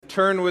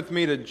turn with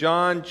me to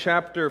John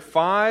chapter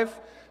 5.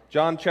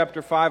 John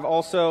chapter 5.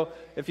 Also,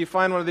 if you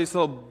find one of these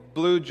little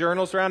blue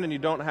journals around and you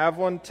don't have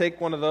one, take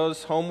one of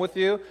those home with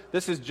you.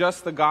 This is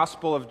just the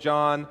Gospel of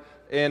John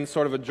in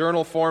sort of a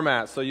journal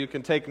format, so you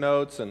can take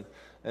notes and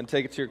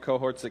take it to your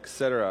cohorts,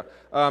 etc.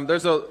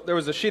 There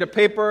was a sheet of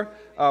paper.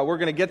 We're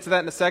going to get to that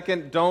in a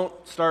second. Don't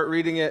start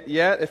reading it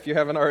yet if you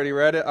haven't already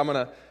read it.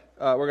 We're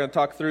going to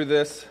talk through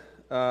this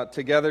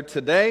together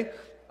today.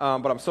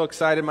 But I'm so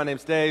excited. My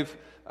name's Dave.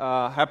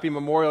 Happy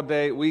Memorial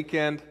Day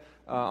weekend.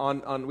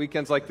 On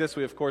weekends like this,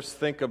 we of course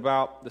think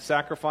about the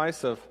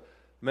sacrifice of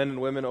men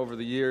and women over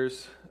the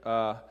years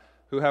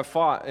who have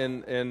fought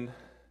in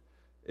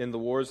the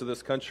wars of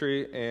this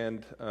country,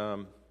 and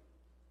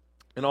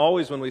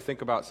always when we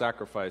think about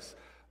sacrifice,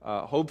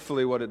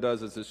 hopefully what it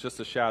does is it's just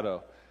a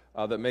shadow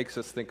that makes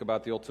us think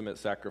about the ultimate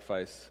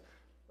sacrifice,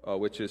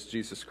 which is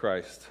Jesus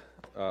Christ,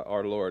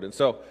 our Lord. And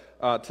so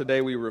today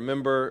we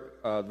remember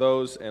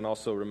those and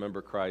also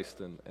remember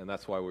Christ, and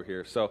that's why we're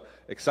here. So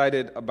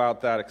excited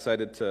about that,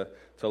 excited to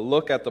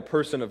look at the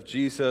person of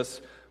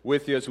Jesus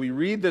with you. As we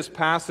read this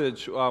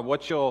passage,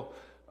 what you'll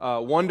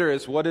wonder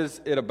is, what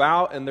is it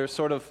about? And there's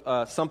sort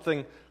of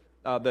something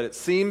that it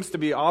seems to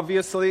be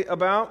obviously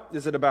about.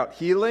 Is it about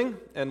healing?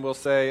 And we'll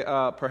say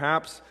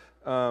perhaps.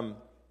 Then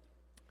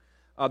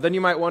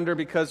you might wonder,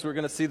 because we're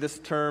going to see this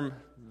term,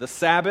 the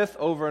Sabbath,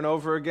 over and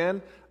over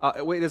again.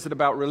 Wait, is it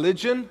about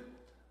religion?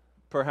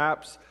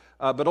 Perhaps.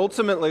 But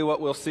ultimately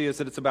what we'll see is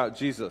that it's about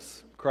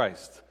Jesus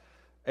Christ.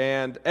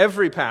 And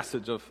every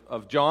passage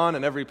of John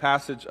and every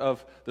passage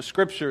of the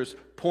Scriptures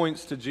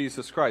points to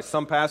Jesus Christ.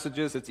 Some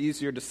passages it's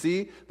easier to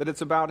see that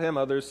it's about Him,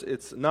 others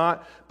it's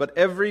not. But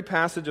every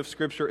passage of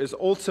Scripture is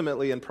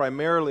ultimately and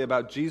primarily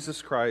about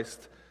Jesus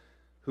Christ,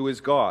 who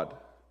is God.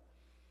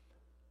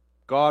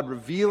 God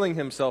revealing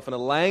Himself in a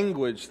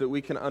language that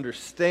we can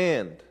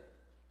understand.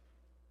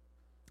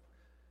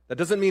 That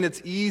doesn't mean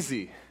it's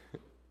easy,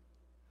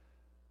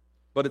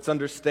 but it's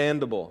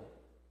understandable.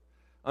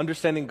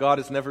 Understanding God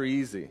is never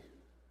easy,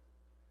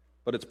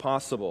 but it's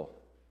possible,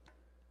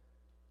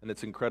 and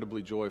it's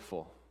incredibly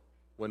joyful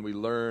when we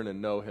learn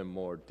and know Him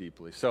more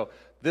deeply. So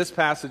this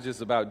passage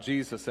is about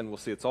Jesus, and we'll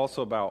see it's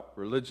also about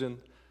religion,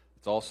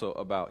 it's also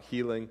about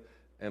healing,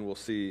 and we'll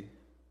see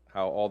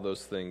how all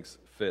those things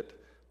fit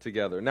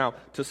together. Now,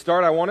 to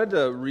start, I wanted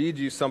to read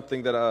you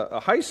something that a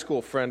high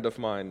school friend of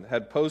mine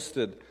had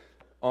posted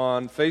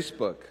on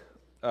Facebook.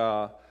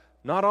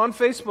 Not on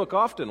Facebook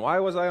often. Why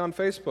was I on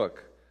Facebook?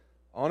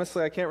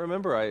 Honestly, I can't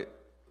remember. I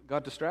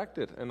got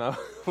distracted, and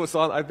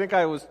I think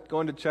I was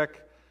going to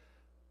check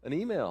an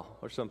email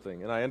or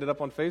something, and I ended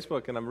up on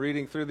Facebook, and I'm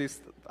reading through these.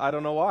 I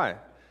don't know why.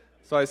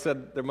 So I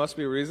said, there must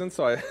be a reason,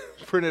 so I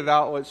printed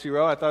out what she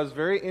wrote. I thought it was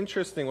very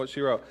interesting what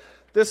she wrote.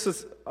 This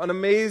is an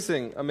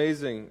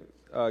amazing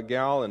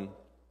gal, and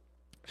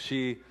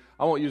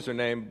I won't use her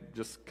name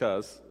just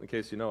because, in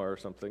case you know her or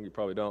something. You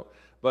probably don't.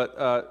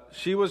 But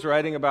she was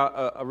writing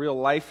about a real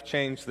life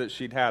change that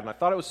she'd had, and I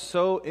thought it was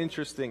so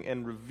interesting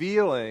and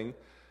revealing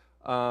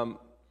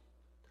to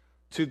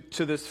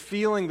this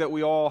feeling that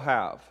we all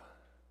have.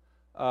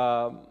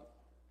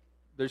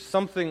 There's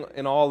something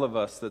in all of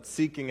us that's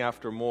seeking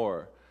after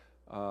more,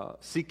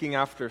 seeking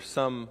after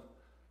some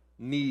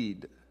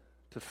need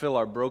to fill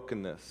our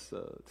brokenness,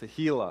 to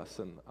heal us.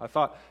 And I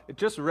thought it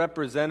just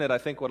represented, I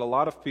think, what a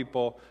lot of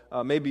people,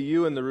 maybe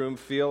you in the room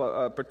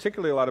feel,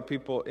 particularly a lot of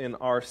people in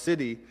our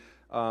city,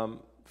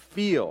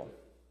 feel.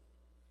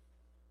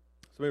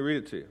 So let me read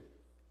it to you.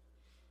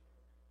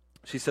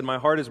 She said, "My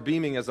heart is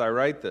beaming as I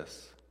write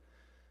this.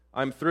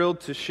 I'm thrilled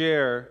to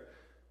share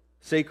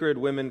Sacred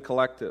Women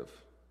Collective,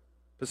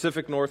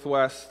 Pacific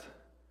Northwest.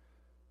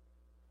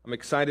 I'm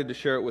excited to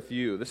share it with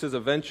you. This is a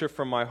venture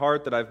from my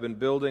heart that I've been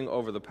building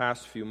over the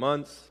past few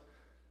months.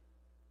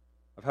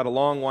 I've had a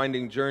long,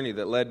 winding journey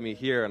that led me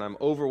here, and I'm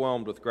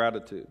overwhelmed with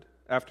gratitude.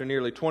 After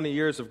nearly 20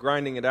 years of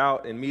grinding it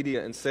out in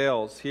media and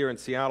sales here in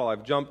Seattle,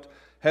 I've jumped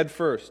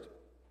headfirst,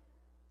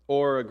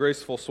 or a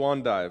graceful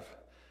swan dive,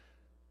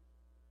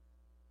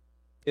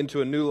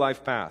 into a new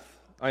life path.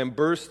 I am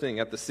bursting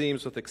at the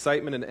seams with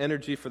excitement and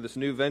energy for this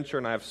new venture,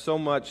 and I have so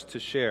much to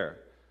share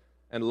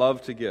and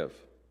love to give.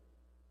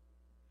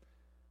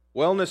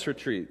 Wellness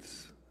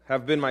retreats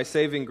have been my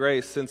saving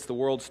grace since the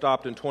world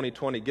stopped in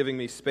 2020, giving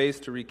me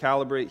space to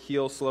recalibrate,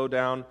 heal, slow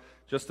down,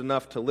 just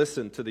enough to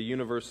listen to the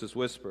universe's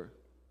whisper.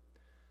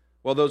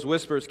 Well, those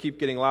whispers keep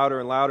getting louder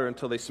and louder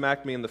until they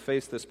smacked me in the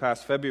face this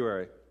past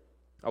February.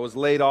 I was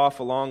laid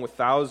off along with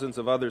thousands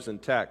of others in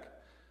tech.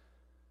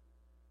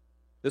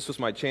 This was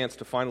my chance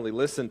to finally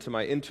listen to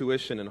my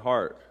intuition and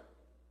heart.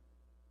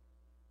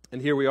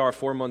 And here we are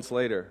 4 months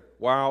later.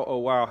 Wow, oh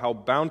wow, how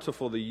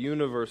bountiful the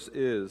universe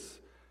is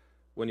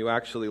when you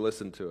actually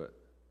listen to it.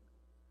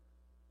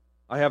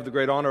 I have the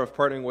great honor of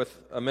partnering with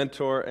a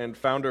mentor and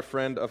founder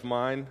friend of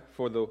mine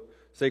for the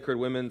Sacred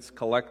Women's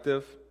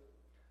Collective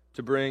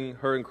to bring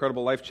her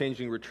incredible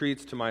life-changing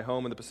retreats to my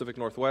home in the Pacific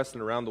Northwest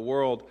and around the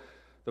world.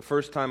 The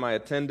first time I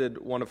attended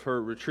one of her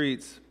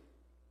retreats,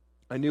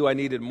 I knew I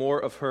needed more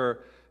of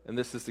her, and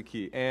this is the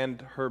key,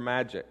 and her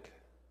magic.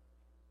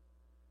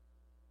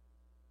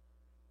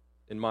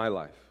 in my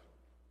life.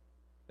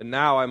 And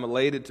now I'm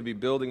elated to be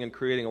building and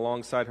creating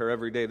alongside her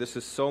every day. This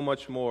is so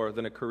much more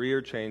than a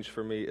career change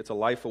for me. It's a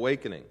life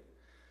awakening.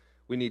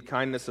 We need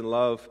kindness and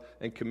love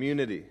and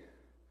community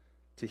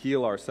to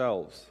heal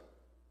ourselves.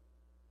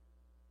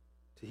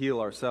 To heal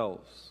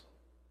ourselves,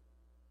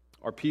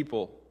 our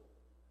people,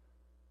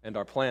 and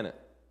our planet.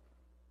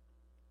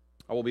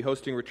 I will be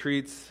hosting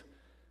retreats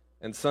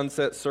and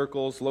sunset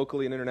circles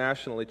locally and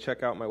internationally.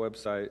 Check out my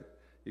website.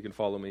 You can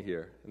follow me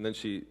here. And then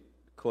she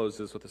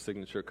closes with a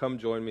signature. Come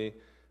join me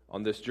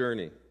on this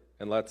journey,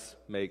 and let's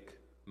make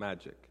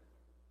magic.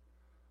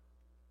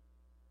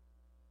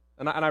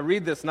 And I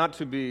read this not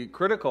to be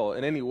critical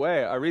in any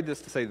way. I read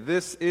this to say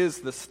this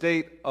is the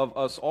state of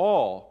us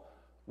all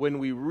when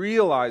we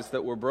realize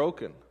that we're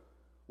broken,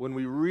 when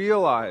we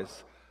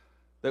realize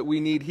that we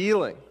need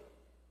healing.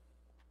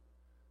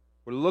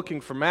 We're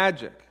looking for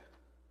magic.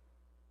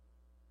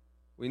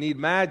 We need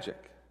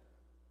magic.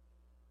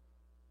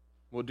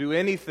 We'll do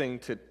anything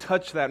to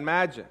touch that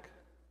magic.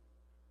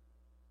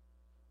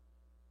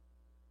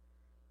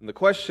 And the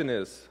question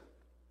is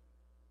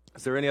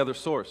there any other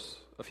source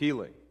of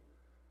healing?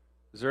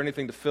 Is there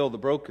anything to fill the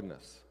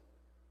brokenness?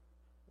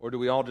 Or do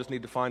we all just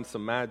need to find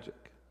some magic?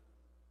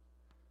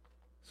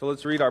 So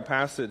let's read our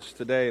passage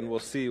today and we'll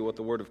see what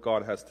the Word of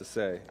God has to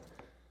say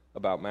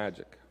about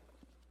magic.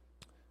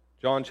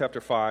 John chapter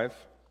 5,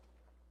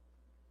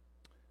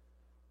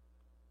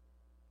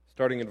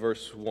 starting in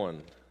verse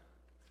 1.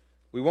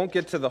 We won't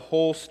get to the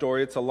whole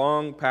story. It's a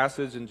long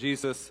passage, and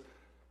Jesus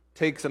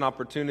takes an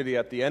opportunity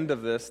at the end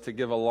of this to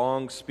give a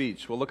long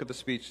speech. We'll look at the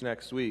speech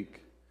next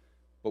week,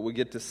 but we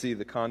get to see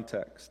the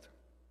context.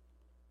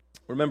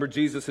 Remember,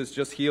 Jesus has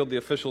just healed the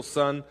official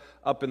son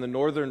up in the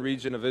northern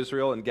region of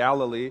Israel in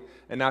Galilee,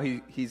 and now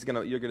you're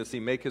going to see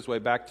make his way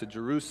back to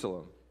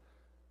Jerusalem.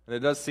 And it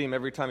does seem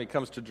every time he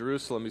comes to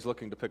Jerusalem, he's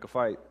looking to pick a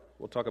fight.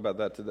 We'll talk about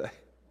that today.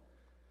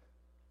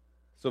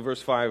 So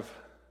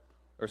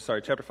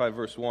chapter 5,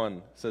 verse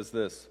 1 says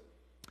this.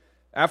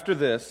 After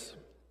this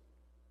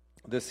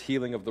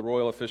healing of the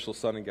royal official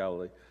son in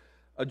Galilee,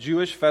 a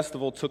Jewish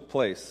festival took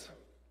place.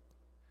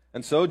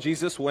 And so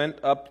Jesus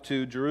went up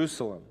to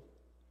Jerusalem.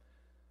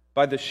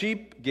 By the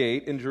sheep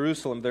gate in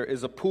Jerusalem, there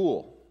is a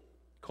pool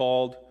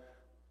called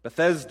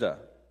Bethesda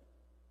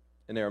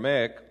in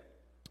Aramaic,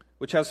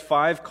 which has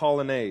 5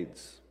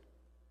 colonnades.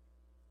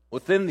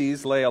 Within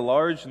these lay a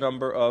large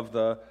number of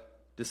the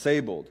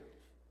disabled,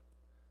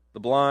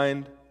 the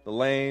blind, the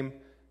lame,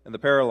 and the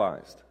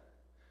paralyzed.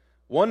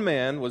 One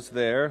man was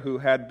there who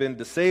had been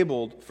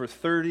disabled for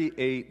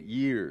 38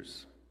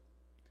 years.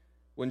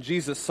 When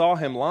Jesus saw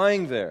him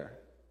lying there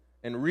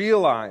and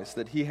realized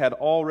that he had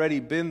already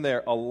been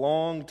there a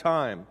long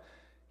time,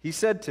 he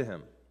said to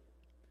him,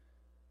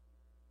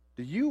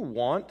 "Do you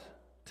want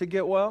to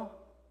get well?"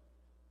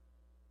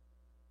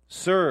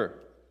 "Sir,"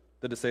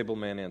 the disabled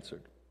man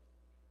answered,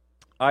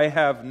 "I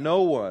have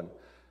no one."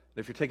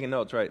 If you're taking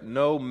notes, right,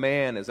 no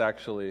man is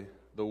actually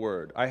the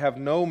word. "I have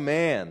no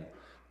man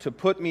to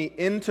put me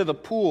into the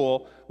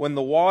pool when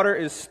the water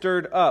is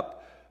stirred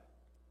up.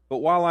 But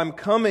while I'm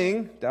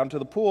coming down to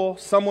the pool,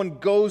 someone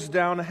goes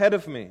down ahead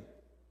of me."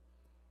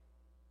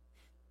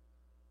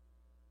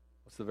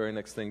 What's the very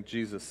next thing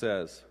Jesus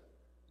says?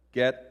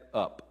 "Get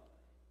up."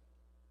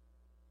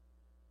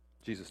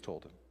 Jesus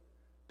told him,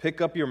 "Pick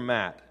up your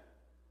mat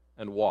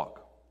and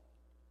walk."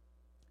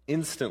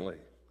 Instantly,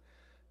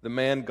 the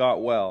man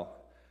got well,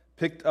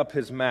 picked up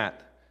his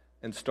mat,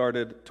 and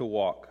started to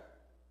walk.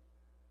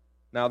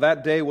 Now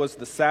that day was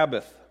the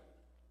Sabbath,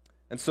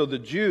 and so the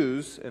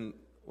Jews, and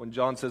when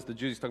John says the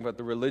Jews, he's talking about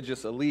the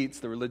religious elites,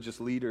 the religious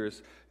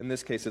leaders, in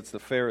this case it's the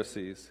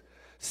Pharisees,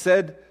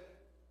 said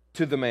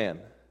to the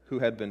man who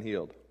had been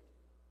healed,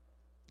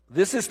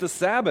 "This is the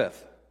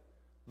Sabbath.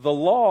 The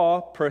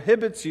law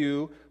prohibits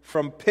you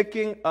from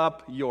picking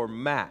up your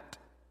mat."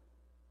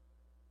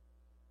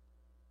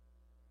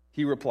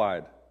 He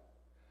replied,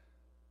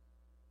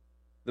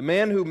 "The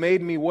man who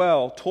made me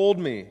well told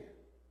me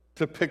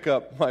to pick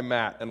up my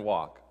mat and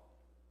walk.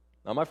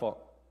 Not my fault."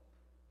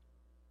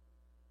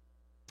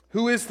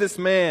 "Who is this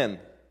man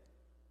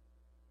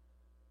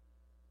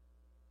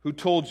who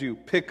told you,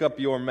 'Pick up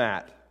your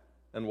mat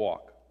and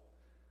walk'?"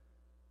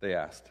 they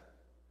asked.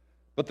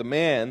 But the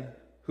man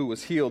who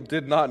was healed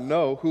did not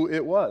know who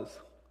it was,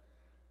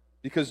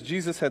 because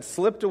Jesus had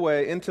slipped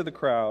away into the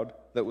crowd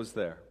that was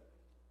there.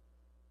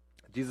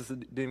 Jesus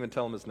didn't even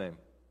tell him his name.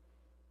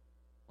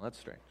 Well, that's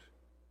strange.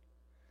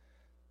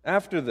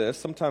 After this,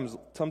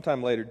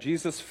 sometime later,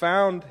 Jesus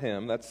found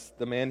him, that's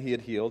the man he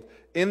had healed,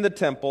 in the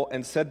temple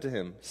and said to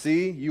him,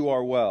 "See, you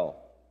are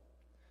well.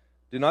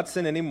 Do not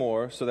sin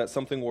anymore so that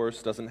something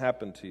worse doesn't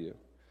happen to you."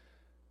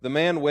 The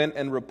man went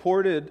and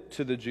reported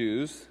to the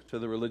Jews, to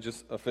the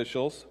religious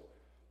officials,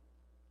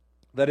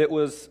 that it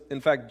was,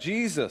 in fact,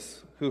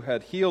 Jesus who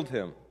had healed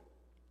him.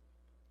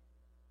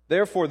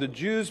 Therefore, the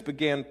Jews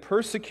began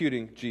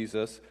persecuting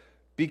Jesus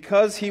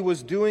because he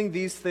was doing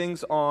these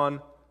things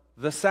on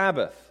the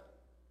Sabbath.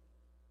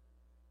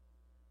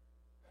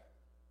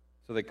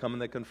 So they come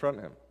and they confront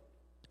him.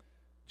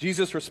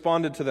 Jesus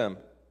responded to them,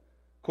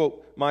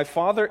 Quote, "My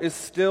Father is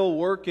still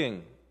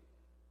working,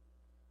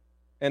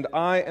 and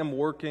I am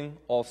working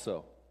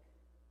also."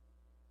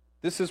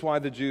 This is why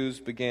the Jews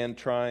began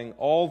trying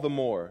all the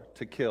more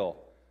to kill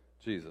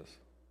Jesus.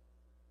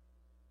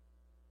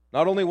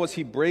 Not only was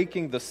he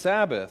breaking the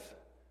Sabbath,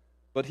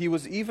 but he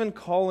was even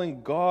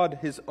calling God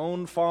his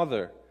own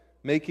Father,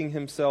 making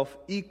himself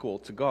equal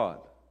to God.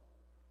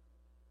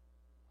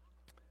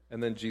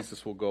 And then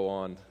Jesus will go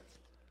on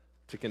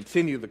to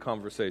continue the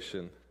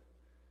conversation,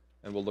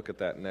 and we'll look at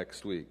that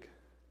next week.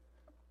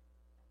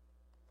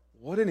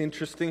 What an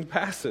interesting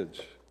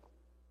passage.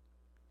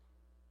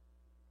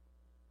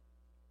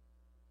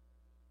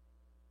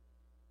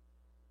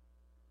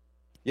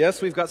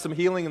 Yes, we've got some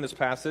healing in this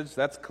passage,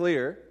 that's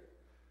clear.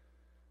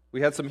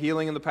 We had some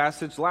healing in the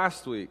passage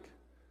last week.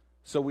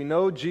 So we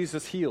know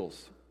Jesus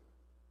heals.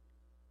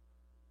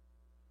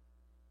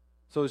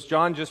 So is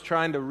John just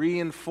trying to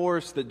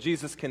reinforce that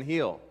Jesus can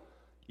heal?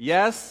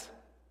 Yes.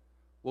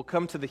 We'll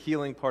come to the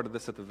healing part of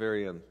this at the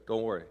very end.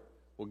 Don't worry.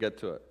 We'll get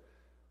to it.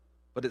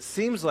 But it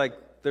seems like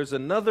there's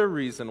another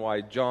reason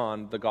why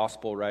John, the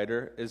gospel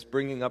writer, is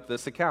bringing up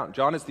this account.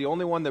 John is the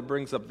only one that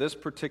brings up this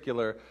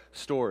particular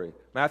story.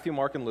 Matthew,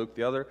 Mark, and Luke,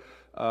 the other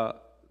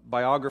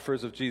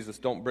biographers of Jesus,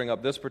 don't bring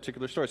up this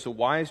particular story. So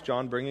why is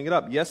John bringing it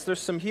up? Yes, there's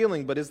some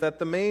healing, but is that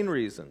the main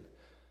reason?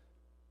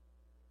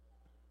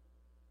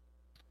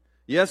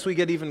 Yes, we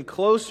get even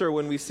closer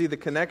when we see the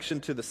connection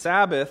to the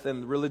Sabbath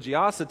and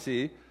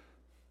religiosity,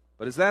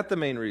 but is that the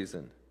main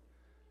reason?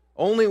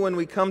 Only when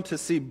we come to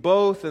see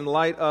both in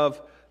light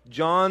of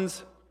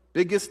John's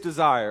biggest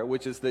desire,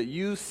 which is that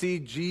you see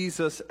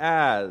Jesus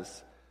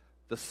as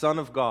the Son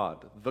of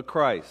God, the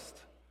Christ,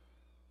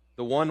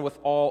 the one with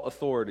all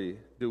authority,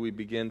 do we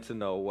begin to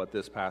know what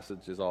this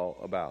passage is all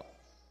about.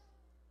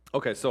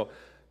 Okay, so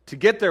to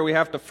get there, we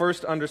have to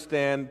first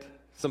understand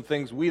some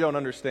things we don't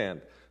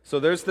understand. So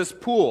there's this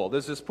pool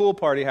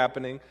party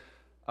happening,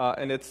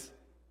 and it's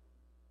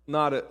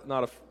not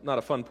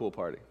a fun pool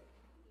party.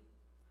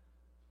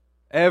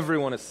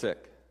 Everyone is sick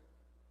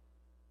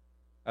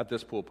at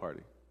this pool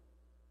party.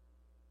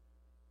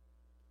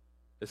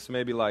 It's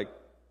maybe like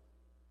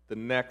the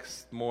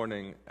next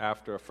morning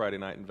after a Friday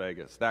night in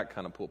Vegas, that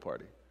kind of pool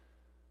party.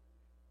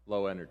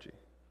 Low energy.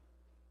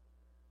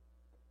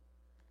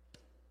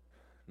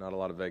 Not a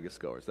lot of Vegas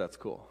goers. That's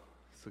cool.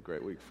 It's a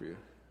great week for you.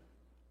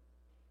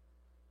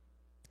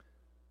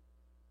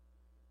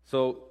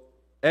 So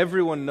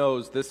everyone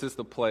knows this is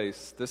the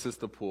place, this is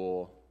the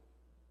pool.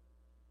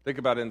 Think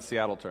about it in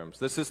Seattle terms.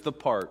 This is the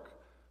park,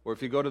 where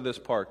if you go to this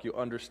park, you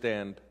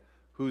understand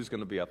who's going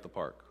to be at the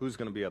park, who's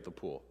going to be at the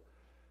pool.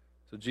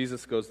 So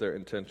Jesus goes there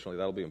intentionally.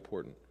 That'll be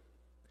important.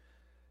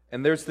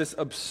 And there's this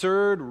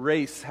absurd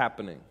race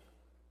happening.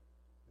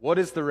 What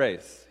is the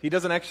race? He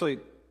doesn't actually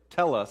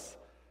tell us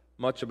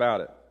much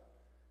about it.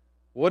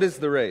 What is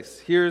the race?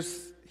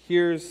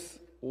 Here's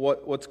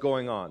what's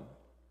going on.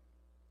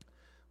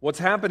 What's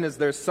happened is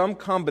there's some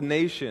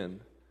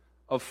combination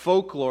of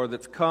folklore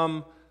that's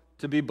come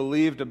to be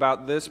believed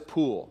about this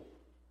pool.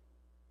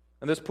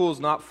 And this pool is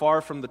not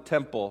far from the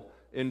temple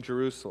in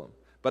Jerusalem.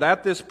 But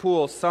at this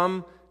pool,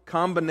 some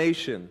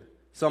combination,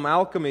 some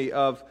alchemy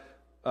of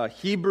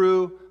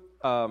Hebrew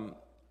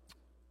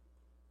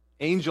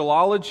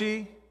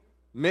angelology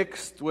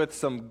mixed with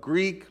some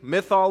Greek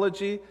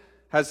mythology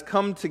has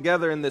come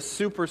together in this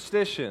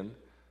superstition,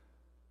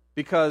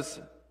 because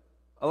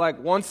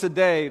like once a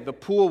day the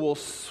pool will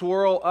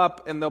swirl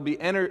up and there'll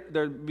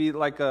be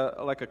like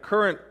a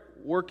current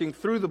working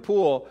through the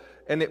pool,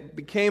 and it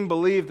became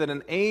believed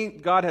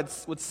that God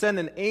would send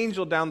an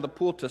angel down the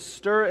pool to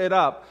stir it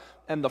up,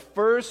 and the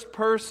first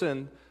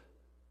person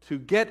to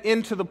get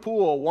into the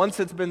pool once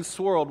it's been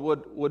swirled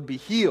would be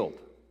healed.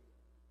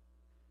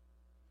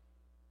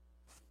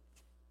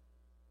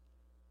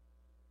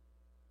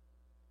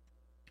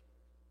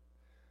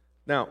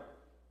 Now,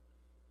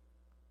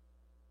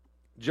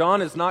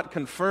 John is not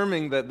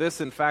confirming that this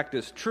in fact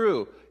is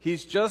true.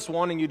 He's just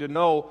wanting you to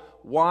know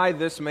why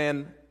this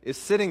man is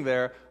sitting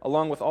there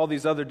along with all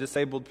these other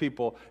disabled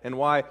people, and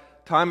why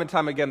time and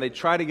time again they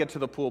try to get to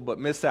the pool but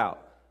miss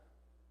out.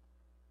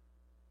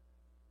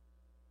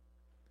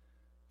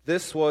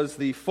 This was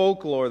the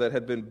folklore that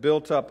had been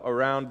built up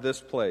around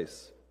this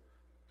place.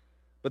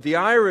 But the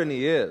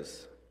irony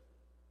is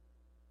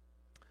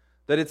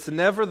that it's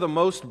never the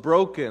most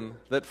broken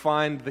that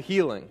find the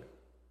healing,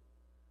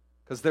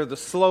 because they're the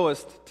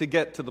slowest to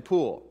get to the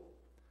pool.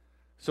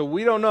 So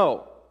we don't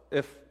know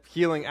if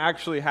healing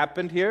actually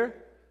happened here.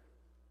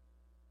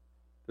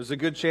 There's a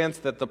good chance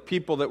that the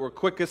people that were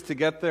quickest to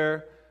get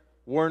there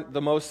weren't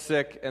the most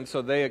sick, and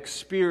so they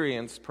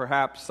experienced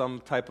perhaps some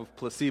type of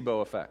placebo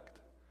effect,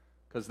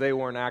 because they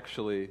weren't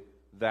actually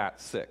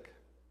that sick.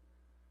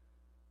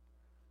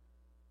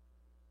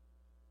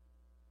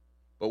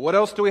 But what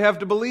else do we have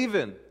to believe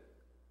in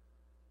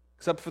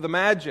except for the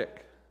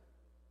magic?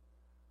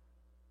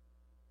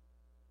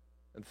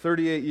 In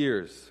 38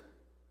 years,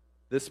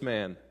 this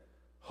man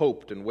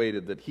hoped and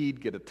waited that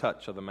he'd get a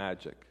touch of the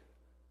magic,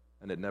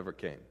 and it never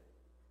came.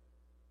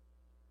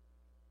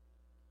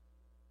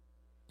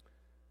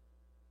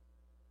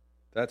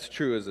 That's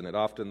true, isn't it?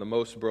 Often the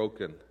most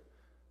broken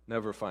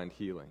never find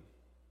healing.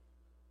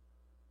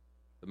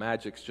 The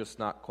magic's just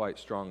not quite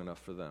strong enough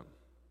for them.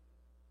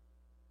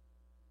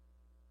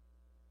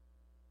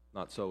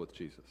 Not so with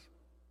Jesus.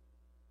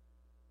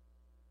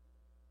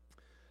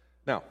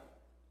 Now,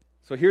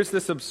 so here's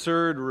this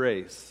absurd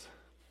race.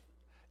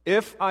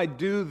 If I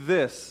do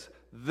this,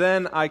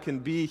 then I can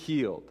be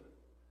healed.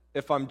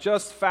 If I'm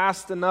just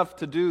fast enough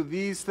to do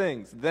these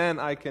things, then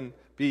I can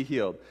be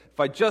healed. If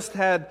I just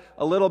had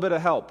a little bit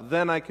of help,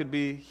 then I could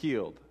be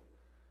healed.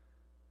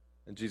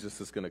 And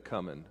Jesus is going to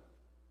come and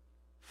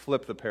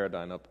flip the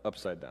paradigm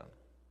upside down.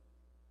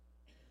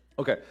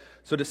 Okay,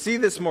 so to see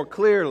this more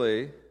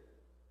clearly,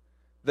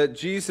 that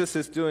Jesus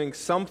is doing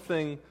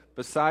something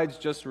besides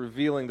just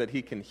revealing that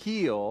he can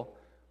heal,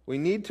 we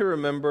need to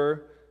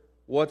remember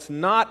what's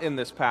not in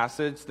this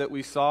passage that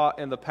we saw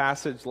in the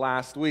passage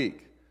last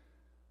week.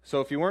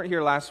 So if you weren't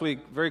here last week,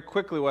 very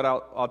quickly what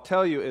I'll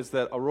tell you is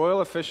that a royal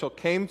official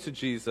came to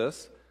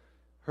Jesus,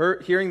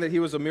 hearing that he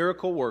was a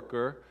miracle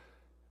worker,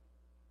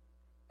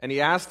 and he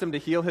asked him to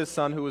heal his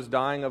son who was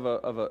dying of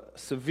a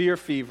severe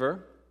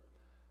fever.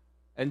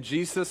 And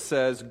Jesus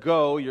says,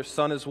 "Go, your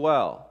son is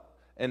well."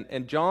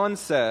 And John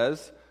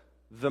says,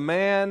 the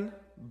man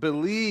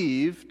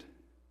believed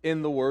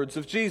in the words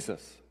of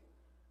Jesus.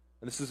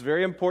 And this is a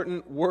very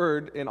important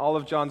word in all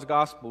of John's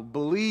gospel,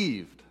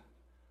 believed.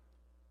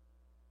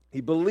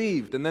 He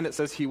believed, and then it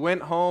says he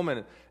went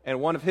home,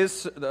 and one of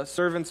his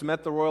servants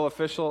met the royal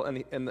official,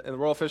 and the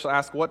royal official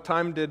asked, "What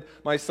time did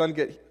my son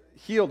get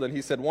healed?" And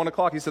he said, 1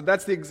 o'clock. He said,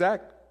 that's the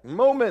exact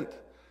moment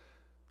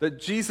that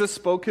Jesus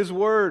spoke his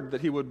word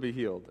that he would be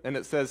healed. And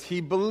it says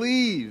he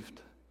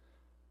believed,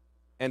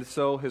 and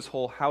so his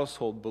whole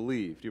household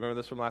believed. Do you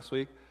remember this from last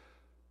week?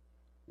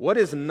 What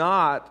is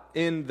not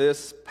in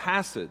this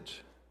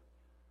passage?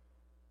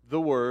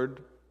 The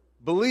word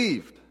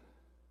believed.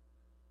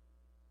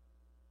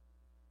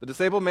 The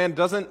disabled man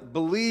doesn't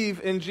believe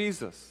in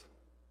Jesus,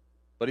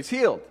 but he's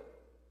healed.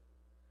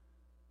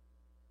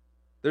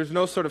 There's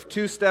no sort of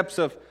 2 steps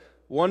of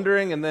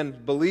wondering and then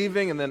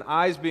believing and then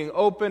eyes being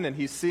open and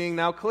he's seeing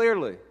now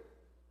clearly.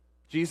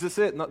 Jesus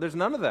is. No, there's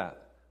none of that.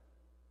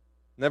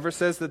 Never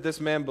says that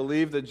this man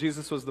believed that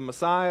Jesus was the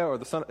Messiah or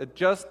the Son. It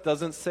just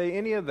doesn't say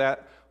any of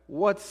that.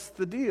 What's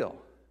the deal?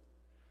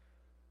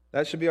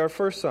 That should be our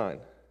first sign.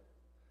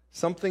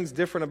 Something's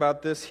different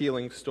about this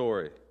healing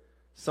story.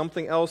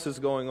 Something else is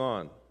going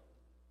on.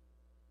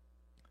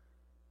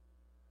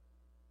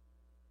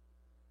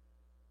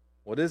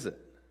 What is it?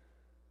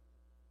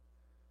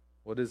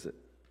 What is it?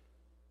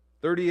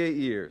 38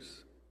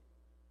 years.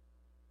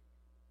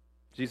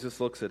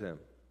 Jesus looks at him.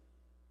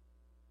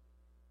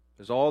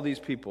 There's all these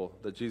people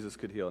that Jesus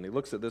could heal, and he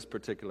looks at this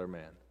particular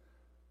man.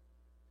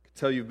 I can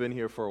tell you've been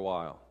here for a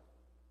while.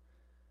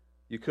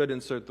 You could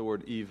insert the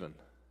word even.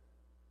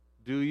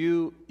 Do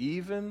you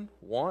even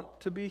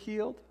want to be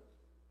healed?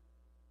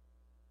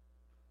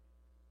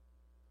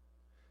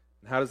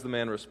 And how does the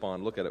man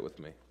respond? Look at it with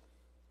me.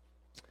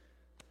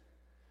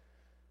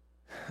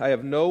 I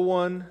have no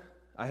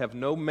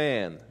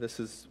man, this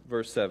is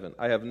verse 7,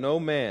 I have no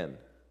man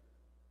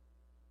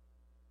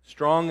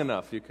strong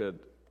enough, you could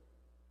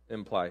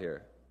imply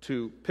here,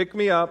 to pick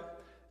me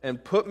up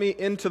and put me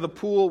into the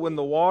pool when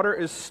the water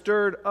is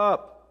stirred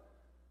up.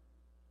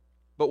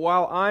 But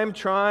while I'm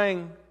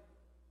trying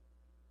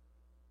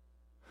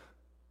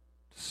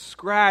to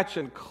scratch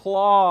and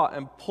claw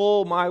and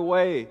pull my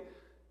way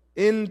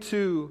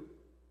into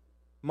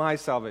my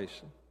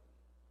salvation,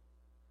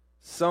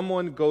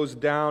 someone goes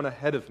down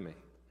ahead of me.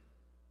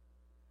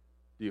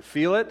 Do you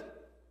feel it?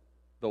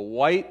 The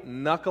white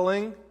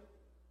knuckling.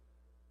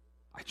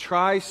 I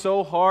try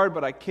so hard,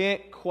 but I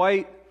can't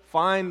quite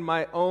find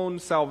my own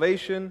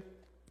salvation.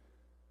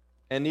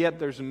 And yet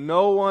there's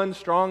no one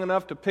strong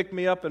enough to pick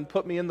me up and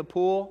put me in the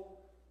pool.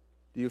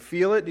 Do you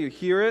feel it? Do you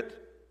hear it?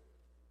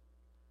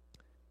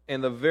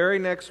 And the very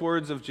next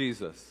words of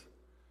Jesus,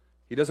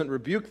 he doesn't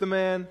rebuke the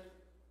man.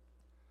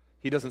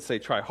 He doesn't say,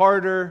 try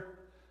harder.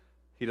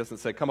 He doesn't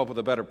say, come up with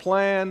a better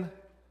plan.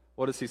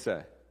 What does he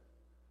say?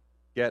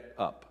 Get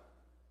up.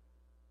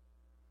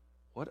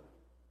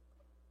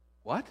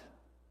 What?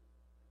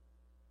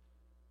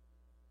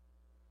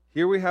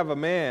 Here we have a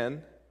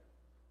man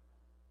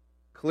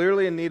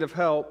clearly in need of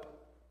help,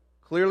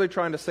 clearly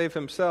trying to save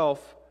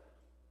himself,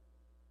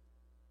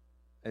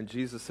 and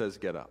Jesus says,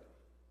 get up.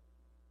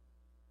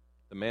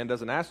 The man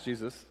doesn't ask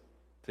Jesus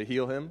to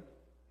heal him.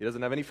 He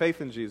doesn't have any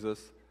faith in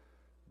Jesus.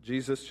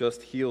 Jesus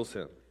just heals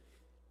him.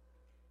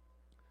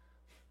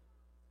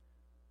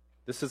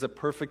 This is a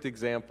perfect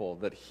example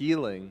that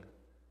healing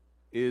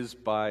is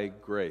by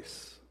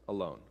grace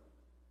alone,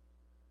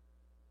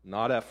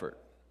 not effort.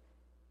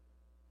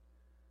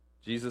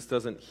 Jesus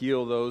doesn't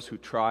heal those who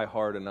try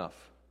hard enough.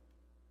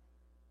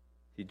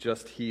 He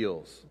just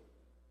heals.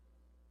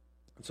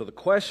 And so the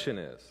question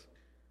is,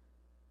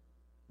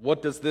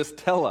 what does this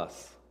tell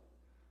us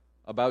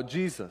about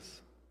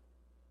Jesus?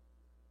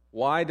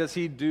 Why does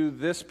he do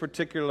this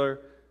particular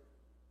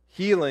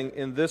healing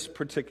in this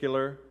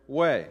particular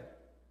way?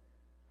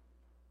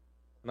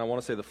 And I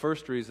want to say the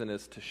first reason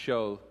is to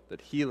show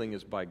that healing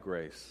is by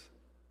grace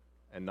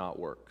and not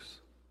works.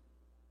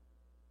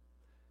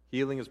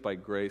 Healing is by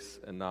grace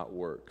and not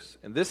works.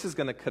 And this is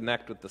going to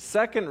connect with the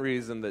second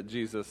reason that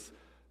Jesus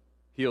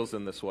heals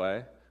in this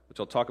way, which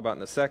I'll talk about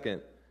in a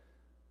second,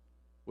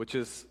 which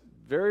is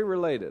very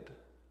related,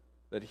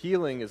 that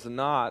healing is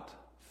not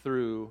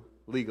through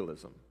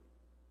legalism.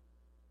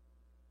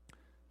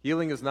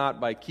 Healing is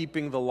not by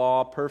keeping the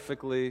law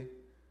perfectly.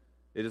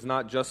 It is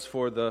not just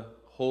for the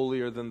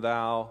holier than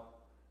thou.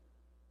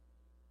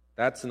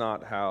 That's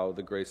not how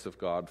the grace of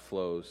God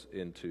flows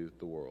into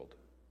the world.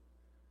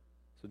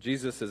 So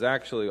Jesus is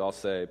actually, I'll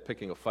say,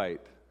 picking a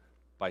fight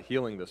by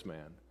healing this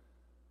man,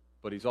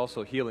 but he's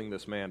also healing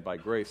this man by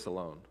grace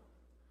alone.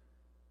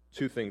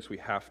 Two things we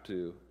have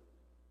to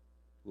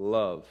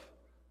love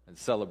and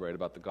celebrate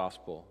about the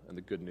gospel and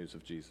the good news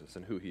of Jesus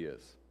and who he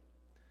is.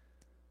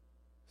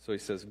 So he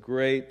says,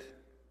 great,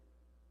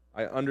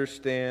 I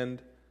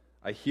understand,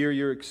 I hear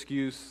your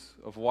excuse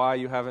of why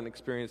you haven't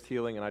experienced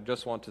healing, and I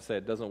just want to say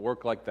it doesn't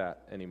work like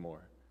that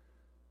anymore.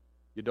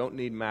 You don't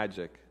need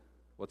magic.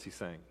 What's he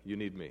saying? You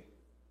need me.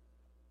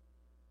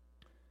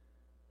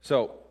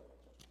 So,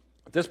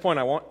 at this point,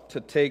 I want you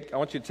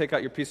to take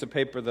out your piece of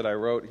paper that I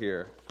wrote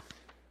here,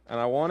 and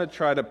I want to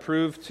try to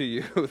prove to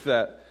you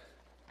that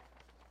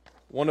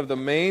one of the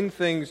main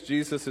things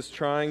Jesus is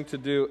trying to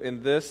do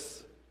in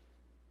this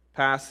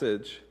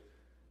passage,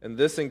 in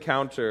this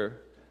encounter,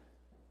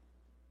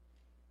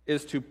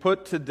 is to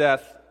put to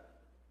death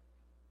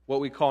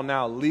what we call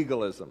now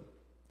legalism.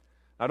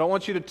 I don't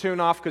want you to tune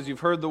off because you've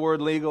heard the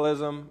word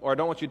legalism, or I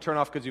don't want you to turn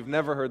off because you've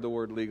never heard the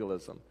word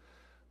legalism.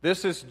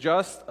 This is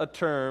just a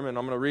term, and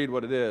I'm going to read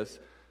what it is,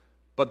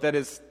 but that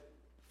is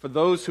for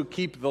those who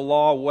keep the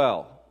law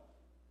well.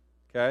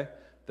 Okay?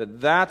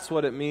 That's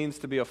what it means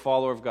to be a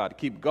follower of God,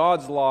 keep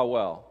God's law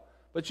well.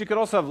 But you could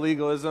also have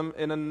legalism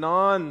in a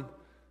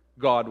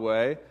non-God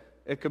way.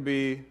 It could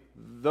be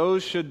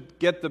those should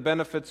get the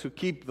benefits who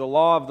keep the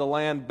law of the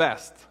land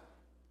best,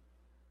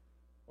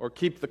 or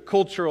keep the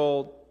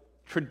cultural,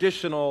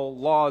 traditional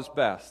laws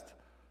best.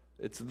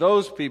 It's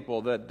those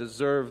people that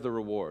deserve the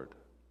reward.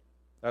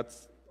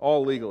 That's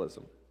all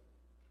legalism.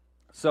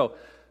 So,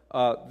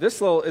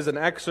 this is an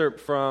excerpt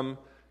from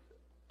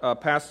a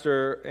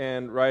pastor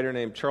and writer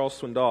named Charles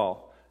Swindoll.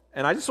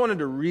 And I just wanted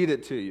to read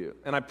it to you.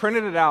 And I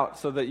printed it out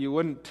so that you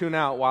wouldn't tune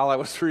out while I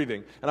was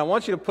reading. And I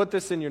want you to put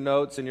this in your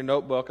notes, in your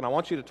notebook, and I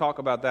want you to talk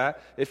about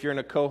that if you're in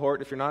a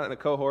cohort. If you're not in a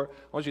cohort,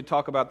 I want you to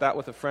talk about that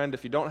with a friend.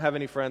 If you don't have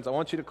any friends, I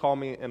want you to call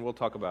me and we'll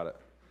talk about it.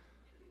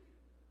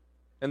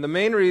 And the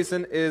main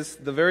reason is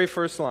the very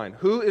first line.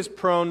 Who is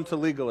prone to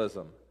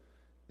legalism?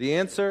 The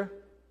answer,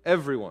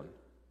 everyone.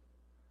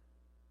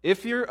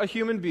 If you're a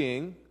human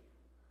being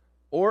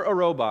or a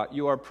robot,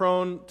 you are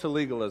prone to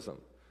legalism.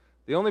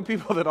 The only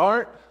people that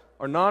aren't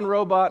are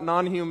non-robot,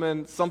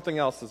 non-human, something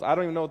else. I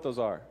don't even know what those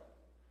are.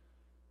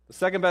 The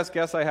second best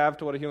guess I have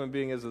to what a human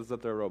being is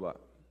that they're a robot.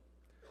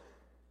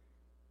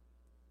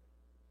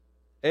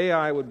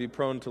 AI would be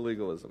prone to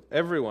legalism.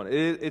 Everyone.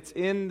 It's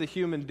in the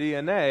human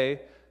DNA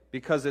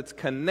because it's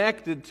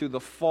connected to the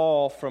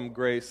fall from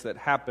grace that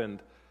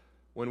happened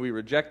when we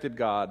rejected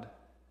God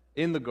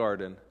in the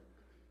garden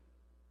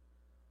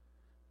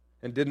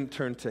and didn't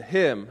turn to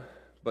Him,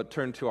 but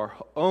turned to our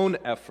own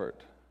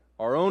effort,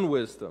 our own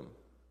wisdom,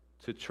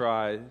 to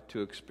try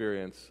to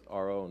experience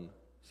our own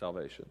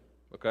salvation.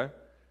 Okay?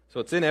 So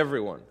it's in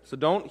everyone. So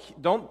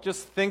don't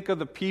just think of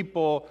the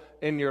people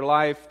in your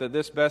life that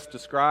this best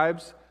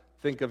describes.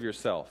 Think of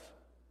yourself.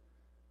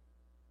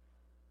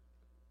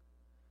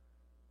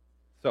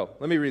 So,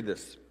 let me read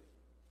this.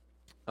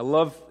 I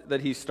love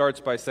that he starts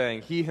by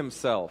saying, he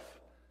himself,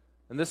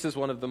 and this is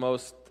one of the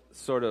most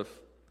sort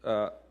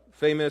of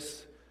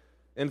famous,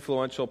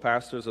 influential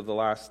pastors of the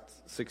last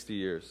 60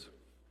 years.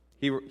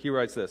 He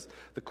writes this: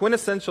 the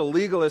quintessential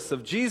legalists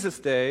of Jesus'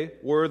 day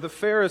were the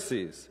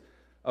Pharisees,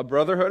 a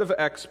brotherhood of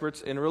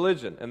experts in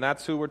religion. And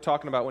that's who we're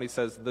talking about when he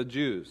says the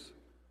Jews.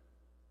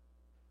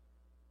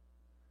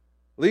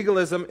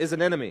 Legalism is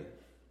an enemy.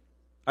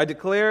 I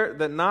declare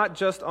that not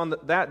just on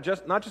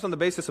the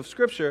basis of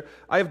Scripture,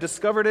 I have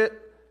discovered it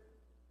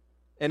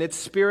and its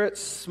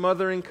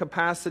spirit-smothering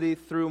capacity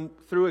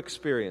through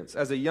experience.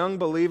 As a young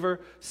believer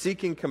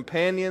seeking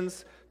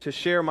companions to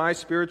share my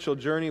spiritual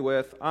journey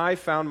with, I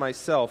found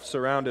myself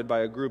surrounded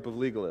by a group of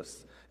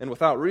legalists. And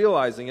without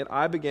realizing it,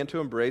 I began to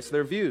embrace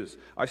their views.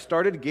 I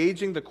started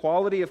gauging the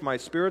quality of my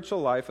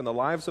spiritual life and the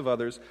lives of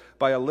others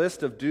by a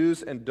list of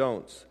do's and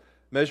don'ts,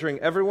 measuring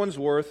everyone's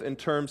worth in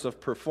terms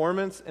of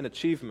performance and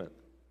achievement.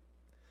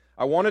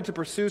 I wanted to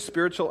pursue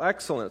spiritual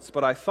excellence,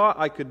 but I thought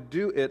I could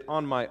do it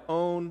on my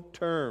own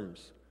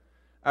terms,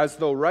 as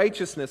though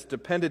righteousness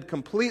depended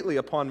completely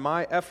upon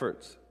my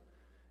efforts.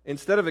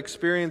 Instead of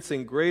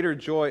experiencing greater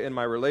joy in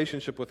my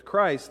relationship with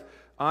Christ,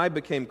 I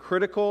became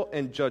critical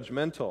and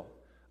judgmental.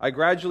 I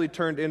gradually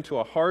turned into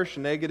a harsh,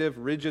 negative,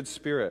 rigid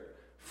spirit.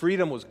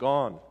 Freedom was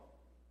gone.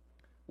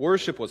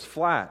 Worship was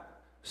flat.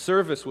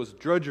 Service was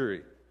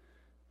drudgery.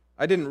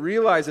 I didn't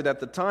realize it at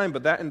the time,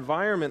 but that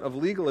environment of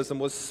legalism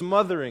was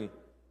smothering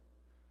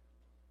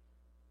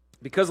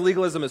Because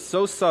legalism is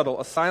so subtle,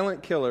 a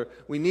silent killer,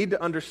 we need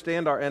to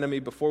understand our enemy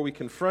before we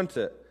confront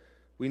it.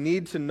 We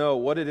need to know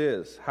what it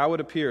is, how it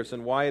appears,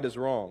 and why it is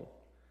wrong.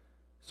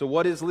 So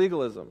what is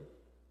legalism?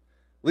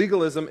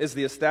 Legalism is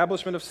the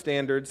establishment of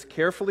standards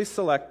carefully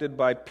selected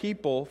by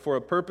people for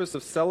a purpose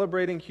of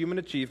celebrating human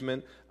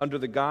achievement under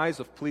the guise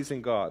of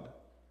pleasing God.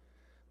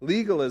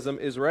 Legalism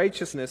is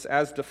righteousness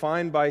as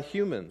defined by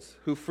humans,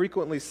 who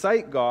frequently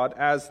cite God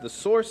as the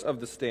source of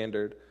the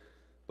standard,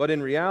 but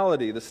in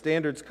reality, the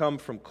standards come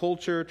from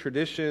culture,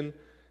 tradition,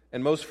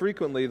 and most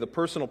frequently, the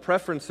personal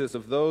preferences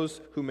of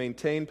those who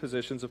maintain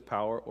positions of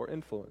power or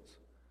influence.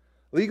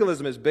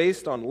 Legalism is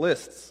based on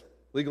lists.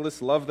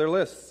 Legalists love their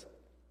lists.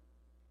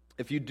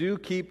 If you do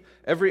keep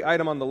every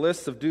item on the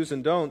lists of do's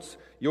and don'ts,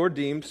 you're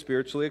deemed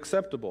spiritually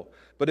acceptable.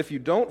 But if you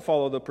don't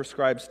follow the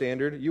prescribed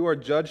standard, you are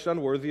judged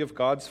unworthy of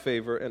God's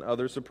favor and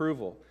others'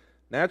 approval.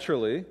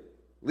 Naturally,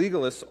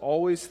 legalists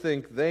always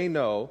think they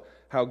know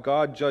how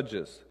God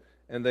judges,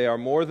 and they are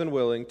more than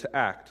willing to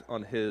act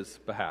on His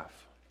behalf.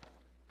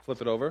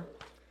 Flip it over.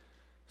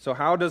 So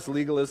how does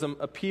legalism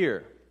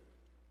appear?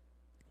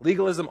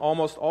 Legalism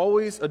almost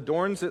always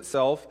adorns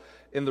itself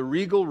in the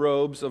regal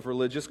robes of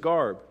religious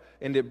garb,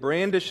 and it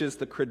brandishes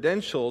the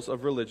credentials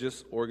of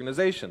religious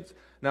organizations.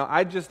 Now,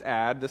 I'd just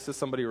add, this is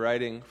somebody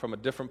writing from a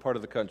different part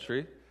of the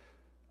country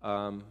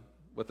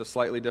with a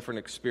slightly different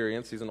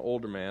experience. He's an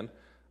older man.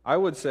 I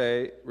would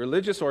say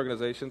religious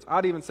organizations,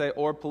 I'd even say,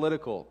 or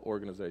political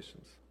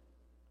organizations.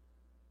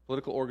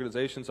 Political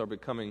organizations are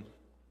becoming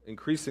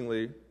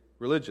increasingly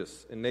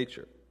religious in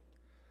nature.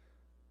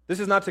 This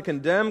is not to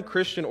condemn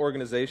Christian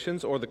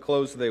organizations or the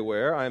clothes they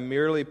wear. I am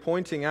merely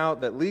pointing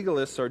out that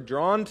legalists are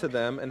drawn to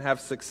them and have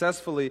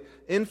successfully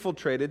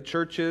infiltrated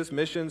churches,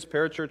 missions,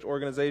 parachurch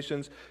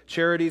organizations,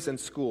 charities, and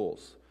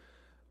schools.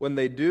 When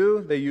they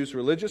do, they use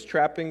religious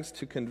trappings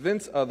to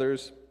convince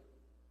others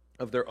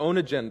of their own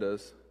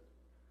agendas,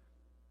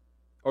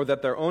 or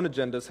that their own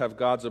agendas have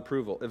God's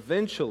approval.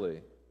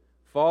 Eventually,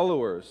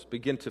 followers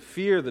begin to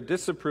fear the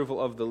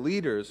disapproval of the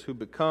leaders, who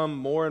become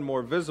more and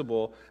more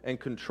visible and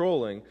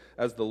controlling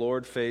as the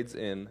Lord fades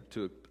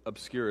into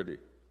obscurity.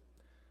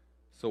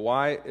 So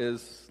why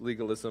is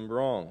legalism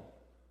wrong?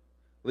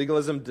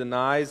 Legalism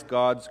denies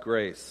God's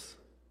grace.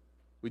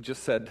 We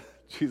just said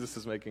Jesus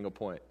is making a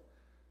point.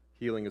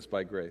 Healing is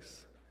by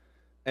grace.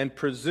 And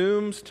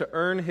presumes to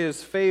earn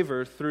His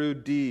favor through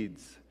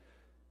deeds.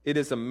 It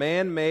is a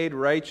man-made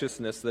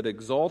righteousness that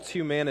exalts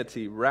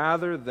humanity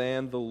rather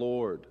than the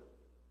Lord.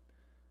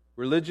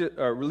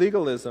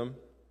 Legalism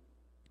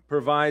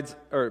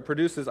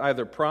produces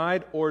either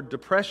pride or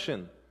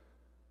depression.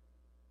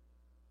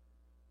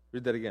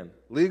 Read that again.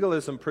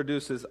 Legalism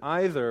produces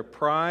either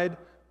pride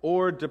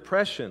or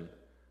depression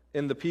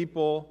in the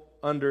people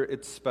under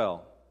its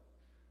spell.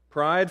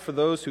 Pride for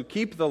those who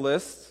keep the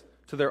lists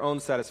to their own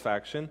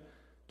satisfaction.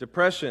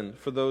 Depression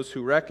for those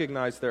who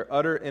recognize their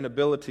utter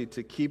inability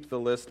to keep the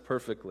list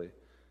perfectly.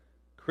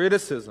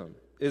 Criticism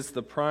is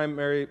the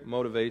primary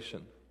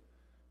motivation.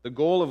 The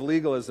goal of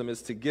legalism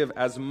is to give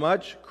as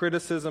much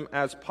criticism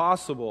as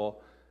possible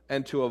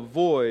and to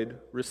avoid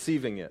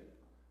receiving it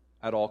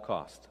at all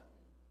cost.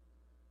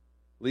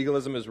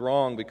 Legalism is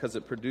wrong because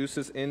it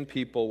produces in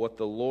people what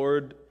the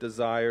Lord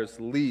desires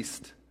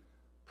least: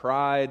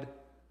 pride,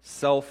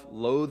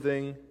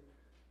 self-loathing,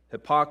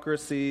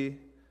 hypocrisy,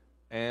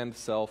 and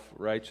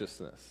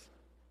self-righteousness.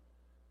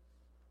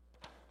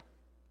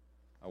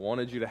 I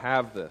wanted you to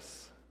have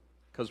this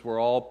because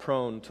we're all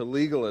prone to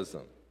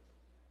legalism.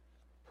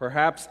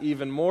 Perhaps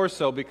even more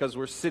so because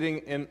we're sitting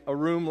in a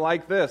room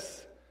like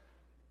this,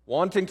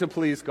 wanting to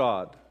please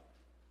God,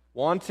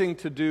 wanting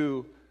to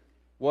do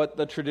what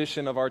the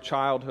tradition of our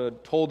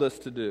childhood told us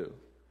to do.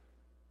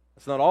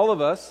 It's not all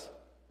of us,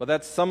 but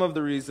that's some of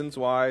the reasons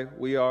why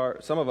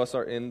some of us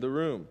are in the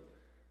room.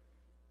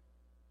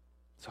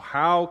 So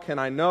how can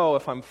I know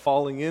if I'm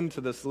falling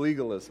into this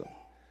legalism?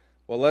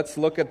 Well, let's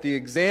look at the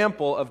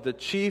example of the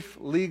chief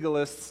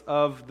legalists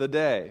of the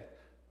day,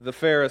 the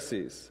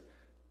Pharisees.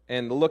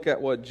 And look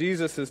at what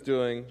Jesus is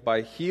doing by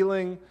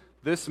healing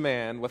this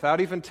man without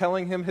even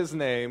telling him his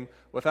name,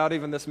 without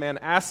even this man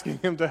asking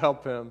him to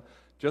help him,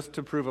 just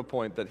to prove a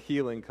point that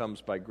healing comes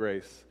by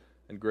grace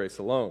and grace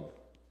alone,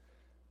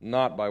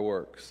 not by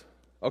works.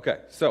 Okay,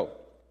 so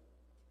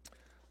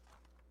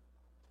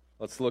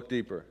let's look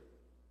deeper.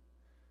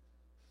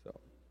 So,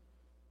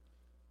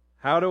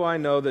 how do I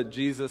know that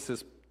Jesus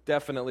is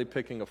definitely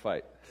picking a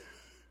fight?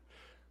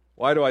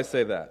 Why do I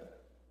say that?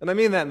 And I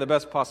mean that in the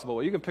best possible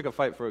way. You can pick a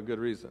fight for a good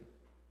reason.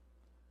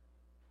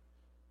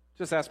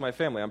 Just ask my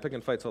family. I'm picking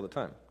fights all the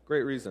time.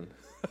 Great reason.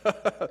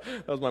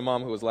 That was my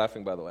mom who was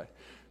laughing, by the way,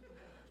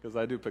 because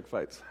I do pick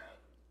fights.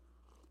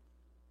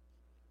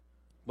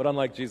 But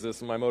unlike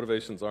Jesus, my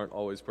motivations aren't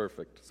always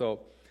perfect.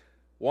 So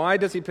why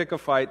does he pick a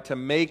fight? To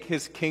make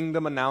his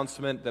kingdom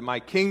announcement that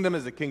my kingdom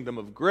is a kingdom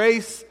of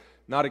grace,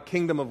 not a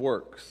kingdom of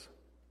works.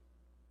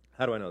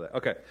 How do I know that?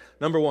 Okay,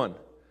 number one.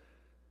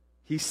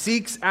 He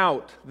seeks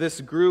out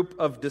this group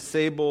of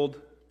disabled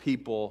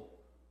people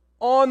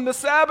on the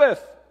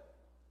Sabbath.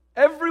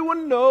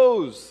 Everyone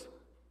knows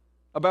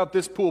about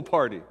this pool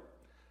party.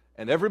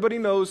 and everybody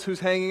knows who's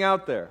hanging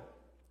out there.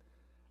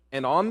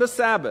 And on the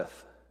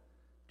Sabbath,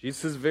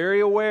 Jesus is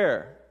very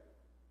aware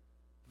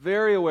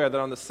that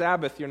on the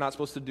Sabbath you're not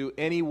supposed to do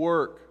any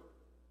work.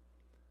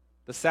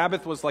 The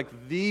Sabbath was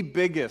like the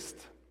biggest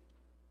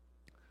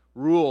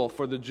rule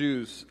for the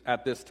Jews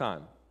at this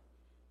time.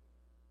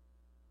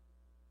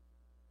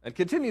 And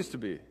continues to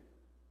be.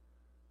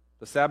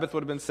 The Sabbath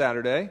would have been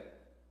Saturday,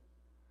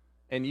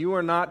 and you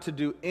are not to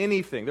do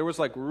anything. There was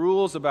like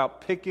rules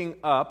about picking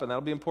up, and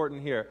that'll be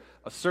important here,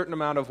 a certain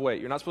amount of weight.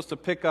 You're not supposed to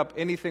pick up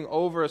anything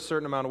over a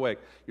certain amount of weight.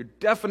 You're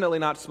definitely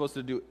not supposed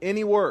to do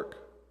any work.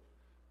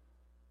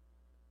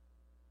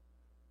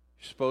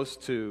 You're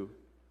supposed to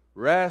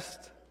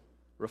rest,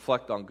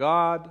 reflect on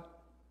God,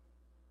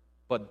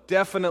 but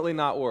definitely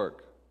not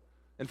work.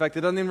 In fact,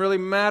 it doesn't even really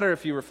matter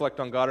if you reflect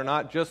on God or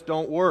not, just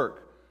don't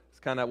work. It's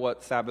kind of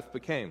what Sabbath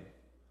became.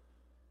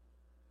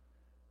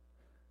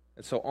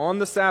 And so on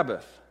the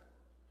Sabbath,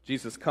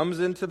 Jesus comes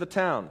into the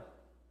town.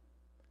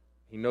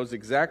 He knows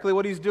exactly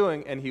what he's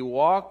doing, and he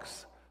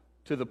walks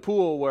to the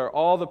pool where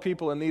all the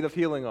people in need of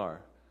healing are.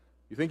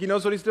 You think he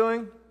knows what he's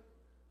doing?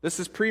 This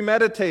is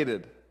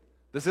premeditated.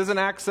 This isn't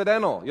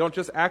accidental. You don't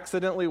just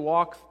accidentally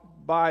walk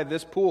by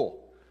this pool.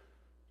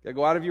 You gotta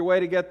go out of your way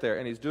to get there,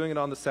 and he's doing it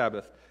on the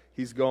Sabbath.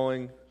 He's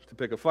going to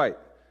pick a fight.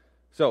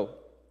 So,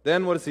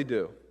 then what does he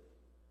do?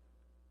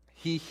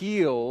 He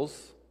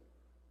heals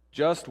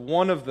just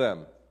one of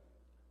them.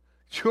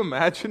 Could you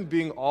imagine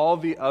being all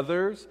the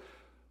others?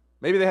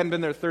 Maybe they hadn't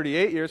been there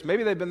 38 years.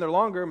 Maybe they'd been there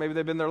longer. Maybe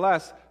they'd been there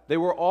less. They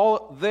were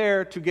all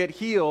there to get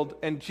healed,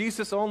 and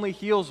Jesus only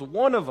heals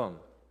one of them.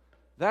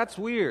 That's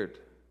weird.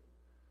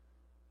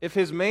 If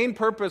his main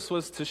purpose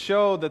was to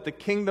show that the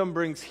kingdom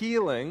brings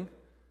healing,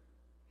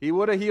 he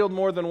would have healed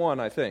more than one,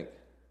 I think.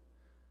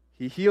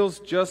 He heals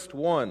just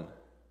one.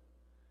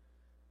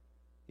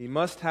 He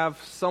must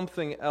have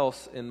something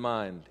else in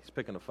mind. He's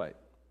picking a fight.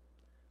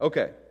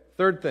 Okay,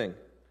 third thing.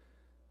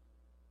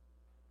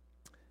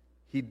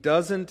 He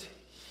doesn't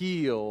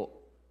heal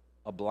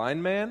a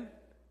blind man.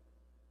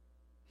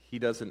 He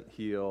doesn't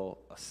heal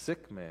a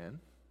sick man.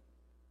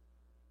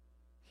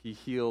 He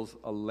heals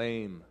a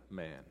lame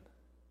man.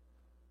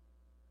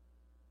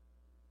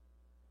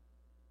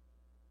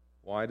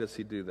 Why does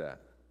he do that?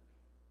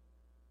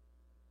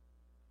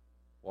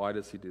 Why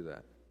does he do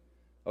that?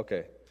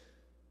 Okay.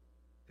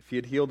 If he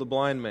had healed a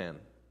blind man,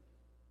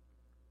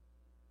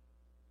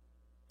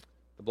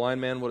 the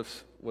blind man would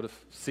have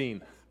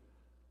seen.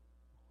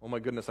 Oh my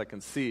goodness, I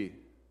can see.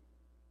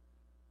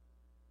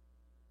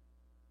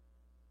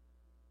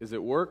 Is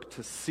it work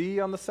to see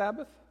on the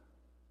Sabbath?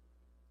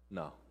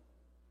 No.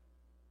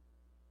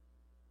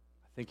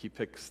 I think he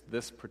picks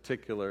this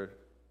particular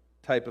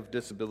type of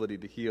disability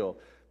to heal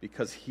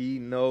because he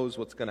knows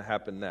what's going to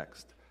happen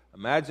next.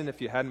 Imagine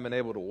if you hadn't been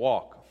able to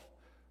walk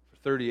for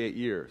 38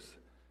 years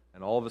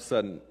and all of a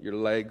sudden your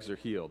legs are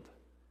healed.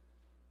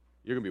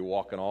 You're going to be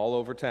walking all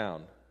over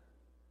town.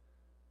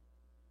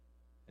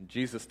 And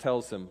Jesus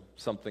tells him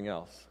something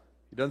else.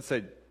 He doesn't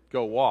say,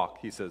 go walk.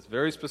 He says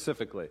very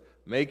specifically,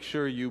 make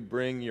sure you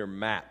bring your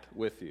mat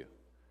with you.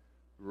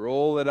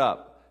 Roll it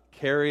up.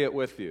 Carry it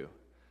with you.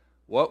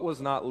 What was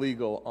not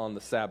legal on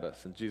the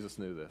Sabbath? And Jesus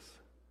knew this.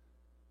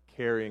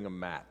 Carrying a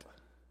mat.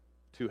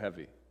 Too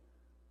heavy.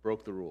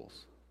 Broke the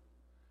rules.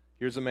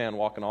 Here's a man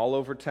walking all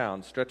over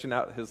town, stretching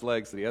out his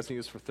legs that he hasn't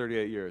used for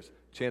 38 years.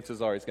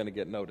 Chances are he's going to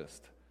get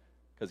noticed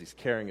because he's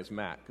carrying his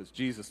mat, because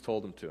Jesus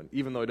told him to. And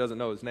even though he doesn't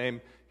know his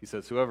name, he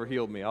says, whoever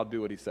healed me, I'll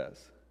do what he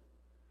says.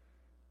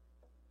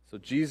 So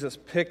Jesus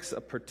picks a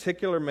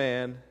particular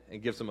man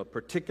and gives him a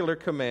particular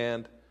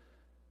command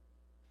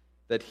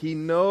that he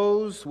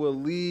knows will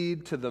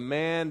lead to the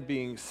man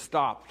being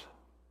stopped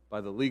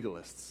by the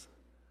legalists.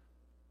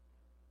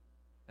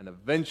 And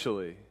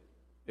eventually,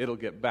 it'll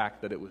get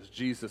back that it was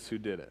Jesus who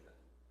did it,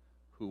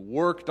 who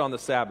worked on the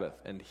Sabbath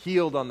and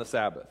healed on the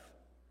Sabbath.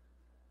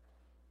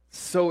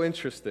 So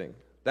interesting.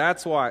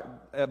 That's why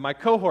my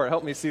cohort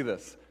helped me see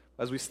this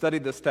as we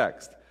studied this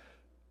text.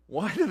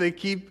 Why do they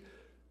keep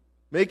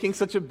making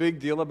such a big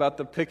deal about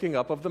the picking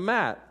up of the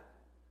mat?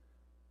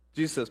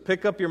 Jesus says,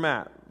 pick up your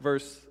mat,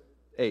 verse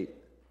 8.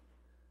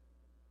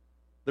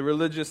 The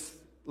religious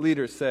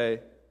leaders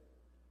say,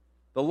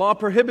 the law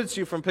prohibits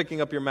you from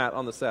picking up your mat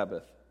on the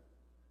Sabbath.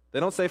 They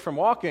don't say from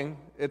walking,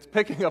 it's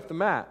picking up the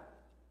mat.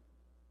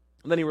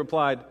 And then he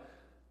replied,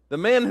 the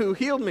man who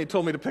healed me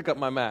told me to pick up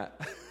my mat.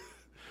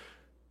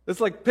 It's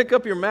like pick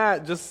up your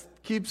mat just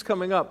keeps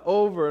coming up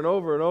over and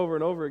over and over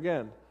and over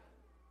again.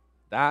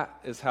 That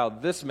is how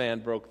this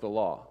man broke the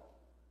law,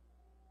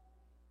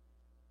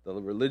 the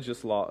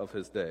religious law of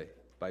his day,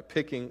 by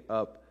picking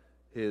up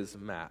his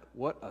mat.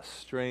 What a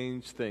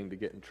strange thing to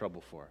get in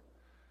trouble for.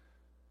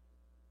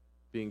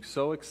 Being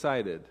so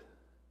excited,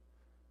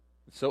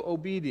 so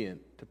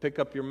obedient to pick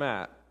up your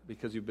mat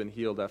because you've been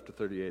healed after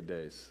 38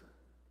 days.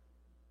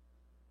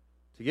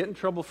 To get in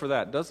trouble for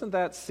that, doesn't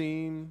that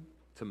seem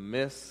to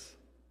miss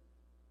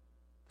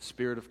the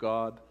Spirit of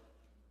God,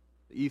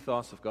 the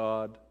ethos of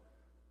God?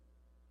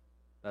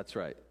 That's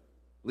right.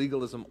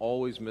 Legalism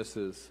always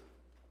misses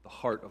the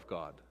heart of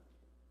God.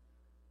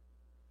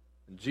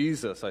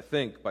 Jesus, I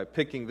think, by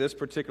picking this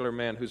particular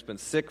man who's been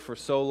sick for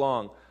so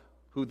long,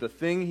 who the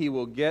thing he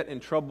will get in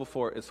trouble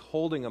for is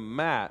holding a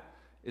mat,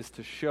 is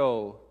to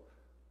show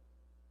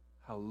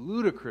how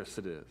ludicrous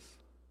it is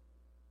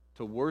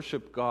to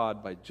worship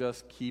God by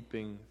just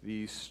keeping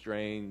these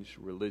strange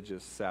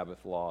religious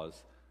Sabbath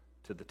laws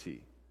to the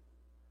T.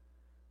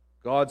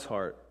 God's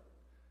heart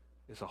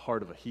is a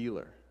heart of a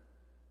healer,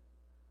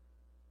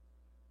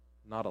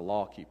 not a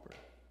law keeper.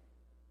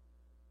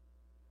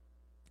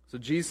 So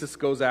Jesus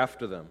goes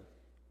after them.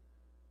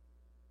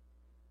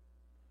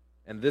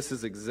 And this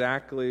is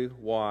exactly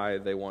why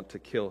they want to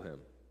kill him,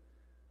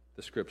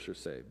 the scriptures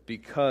say.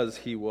 Because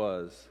he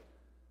was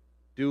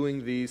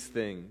doing these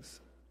things,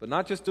 but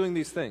not just doing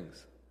these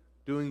things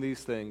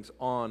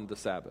on the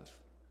Sabbath.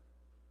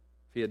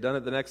 If he had done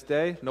it the next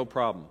day, no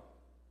problem,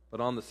 but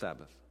on the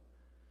Sabbath.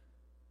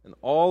 And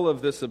all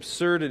of this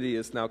absurdity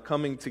is now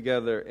coming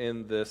together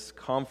in this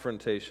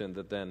confrontation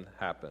that then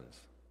happens.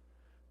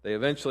 They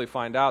eventually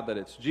find out that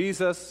it's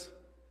Jesus.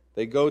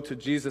 They go to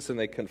Jesus and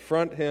they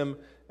confront him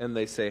and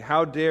they say,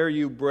 "How dare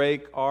you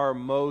break our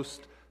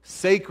most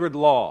sacred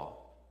law,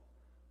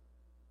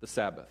 the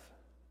Sabbath?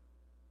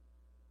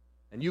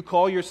 And you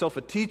call yourself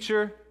a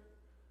teacher,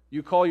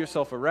 you call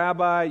yourself a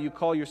rabbi, you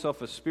call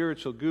yourself a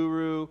spiritual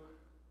guru."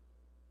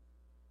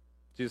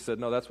 Jesus said,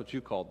 "No, that's what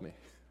you called me.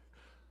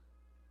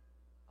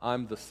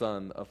 I'm the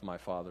Son of my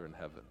Father in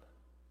heaven.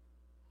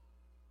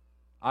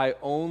 I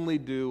only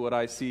do what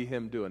I see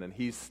him doing, and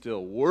he's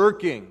still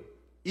working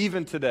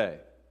even today.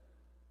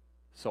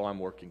 So I'm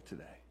working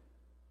today."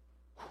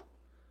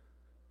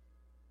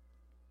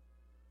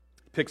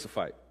 He picks a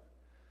fight.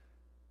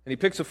 And he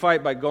picks a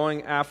fight by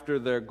going after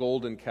their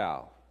golden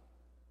cow,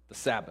 the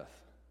Sabbath.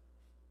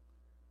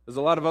 There's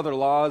a lot of other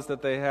laws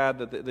that they had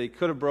that they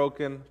could have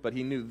broken, but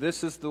he knew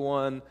this is the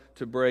one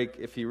to break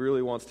if he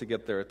really wants to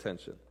get their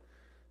attention.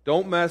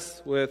 Don't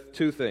mess with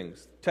two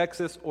things,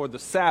 Texas or the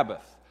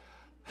Sabbath.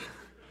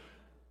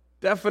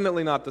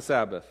 Definitely not the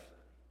Sabbath.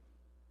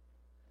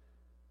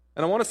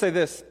 And I want to say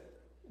this.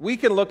 We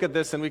can look at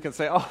this and we can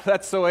say, "Oh,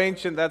 that's so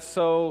ancient, that's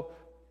so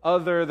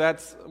other,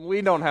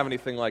 we don't have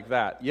anything like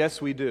that." Yes,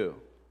 we do.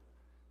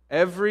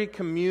 Every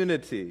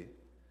community,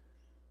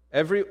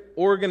 every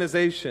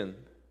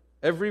organization,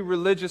 every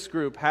religious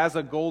group has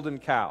a golden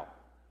cow.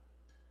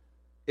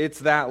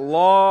 It's that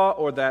law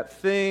or that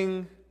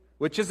thing,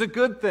 which is a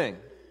good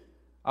thing.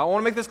 I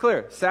want to make this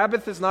clear.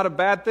 Sabbath is not a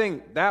bad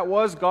thing. That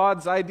was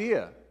God's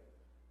idea.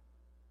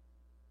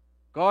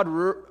 God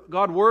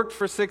worked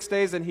for 6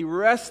 days and he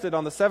rested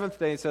on the seventh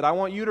day and said, "I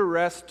want you to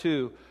rest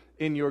too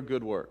in your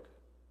good work."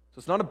 So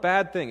it's not a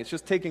bad thing. It's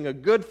just taking a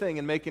good thing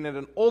and making it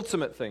an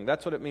ultimate thing.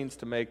 That's what it means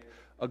to make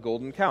a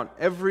golden cow.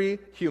 Every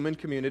human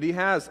community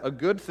has a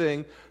good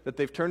thing that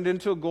they've turned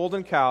into a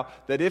golden cow,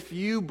 that if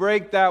you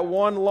break that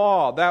one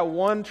law, that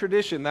one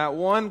tradition, that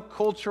one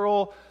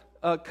cultural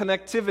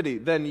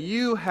connectivity, then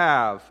you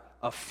have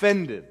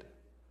offended,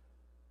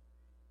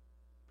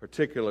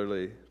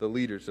 particularly the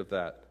leaders of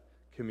that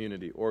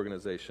community,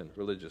 organization,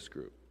 religious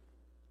group.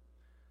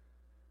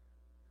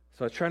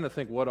 So I was trying to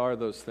think, what are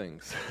those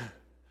things?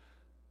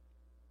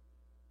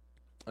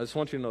 I just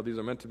want you to know these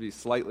are meant to be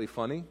slightly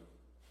funny,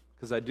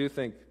 because I do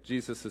think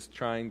Jesus is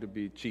trying to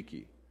be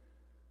cheeky,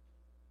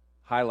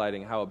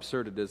 highlighting how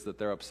absurd it is that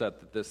they're upset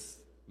that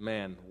this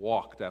man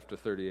walked after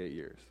 38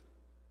 years.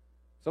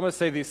 So I'm going to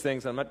say these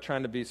things. I'm not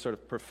trying to be sort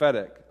of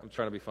prophetic. I'm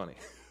trying to be funny.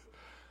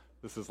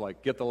 This is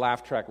like, get the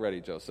laugh track ready,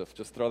 Joseph.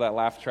 Just throw that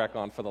laugh track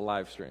on for the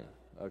live stream.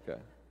 Okay.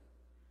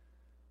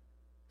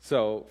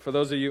 So, for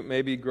those of you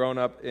maybe grown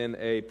up in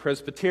a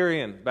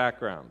Presbyterian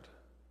background,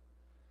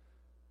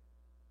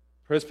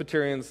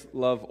 Presbyterians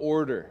love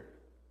order.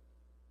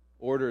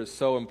 Order is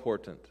so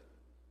important.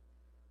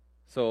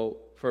 So,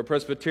 for a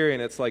Presbyterian,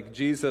 it's like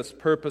Jesus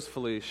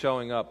purposefully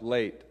showing up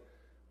late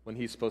when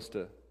he's supposed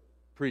to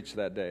preach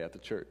that day at the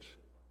church,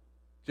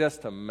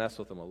 just to mess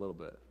with them a little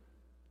bit.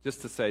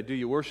 Just to say, do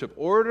you worship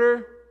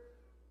order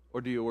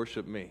or do you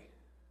worship me?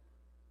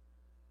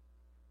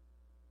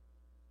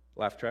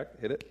 Laugh track,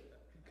 hit it.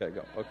 Okay,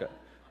 go. Okay.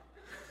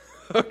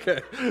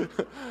 Okay.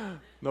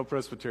 No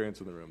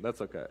Presbyterians in the room.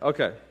 That's okay.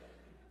 Okay.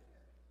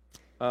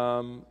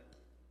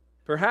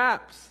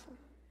 Perhaps,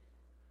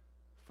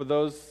 for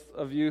those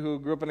of you who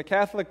grew up in a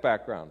Catholic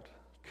background,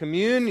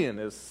 communion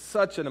is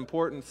such an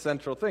important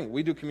central thing.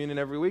 We do communion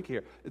every week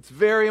here. It's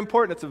very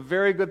important. It's a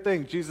very good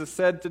thing. Jesus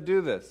said to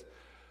do this.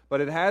 But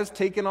it has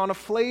taken on a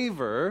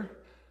flavor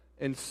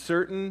in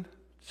certain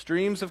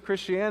streams of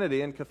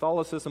Christianity, and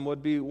Catholicism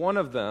would be one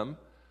of them,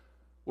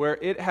 where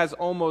it has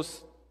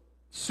almost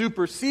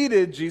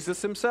superseded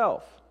Jesus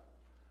himself.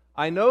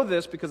 I know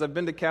this because I've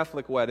been to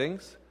Catholic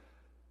weddings.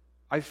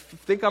 I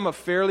think I'm a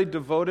fairly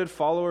devoted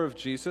follower of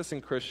Jesus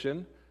and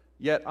Christian,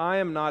 yet I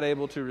am not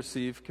able to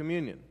receive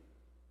communion.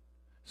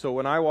 So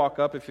when I walk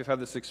up, if you've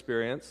had this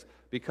experience,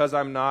 because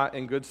I'm not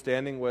in good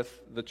standing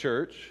with the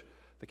church,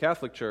 the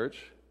Catholic Church,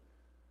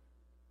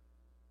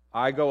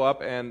 I go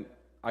up and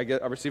I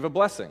receive a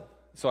blessing.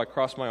 So I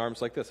cross my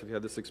arms like this. Have you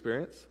had this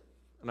experience?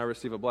 And I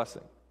receive a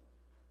blessing.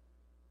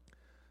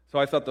 So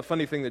I thought the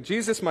funny thing that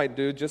Jesus might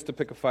do, just to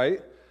pick a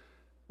fight,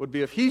 would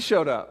be if he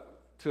showed up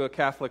to a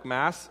Catholic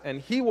Mass and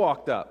he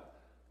walked up.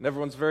 And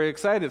everyone's very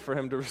excited for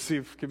him to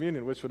receive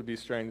communion, which would be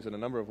strange in a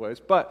number of ways.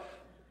 But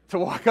to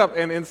walk up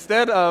and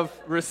instead of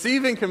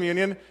receiving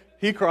communion,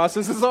 he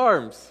crosses his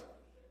arms.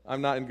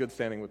 I'm not in good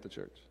standing with the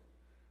church.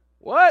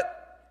 What?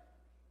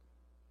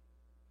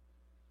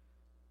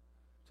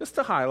 Just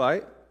to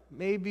highlight,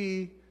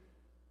 maybe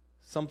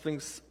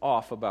something's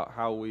off about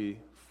how we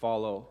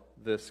follow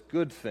this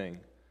good thing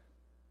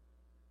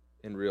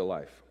in real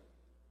life.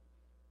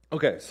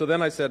 Okay, so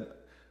then I said,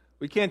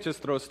 we can't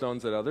just throw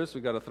stones at others,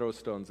 we've got to throw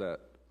stones at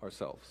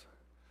ourselves.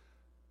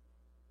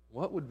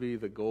 What would be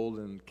the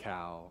golden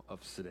cow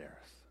of Sedaris?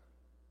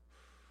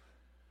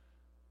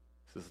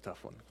 This is a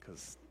tough one,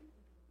 because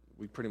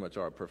we pretty much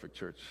are a perfect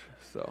church,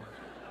 so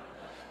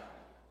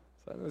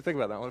think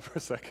about that one for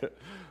a second.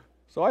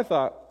 So I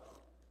thought,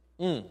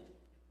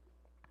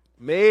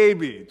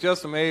 maybe,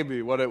 just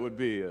maybe, what it would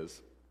be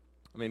is,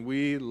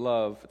 we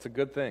love, it's a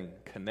good thing,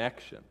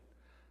 connection,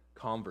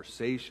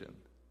 conversation,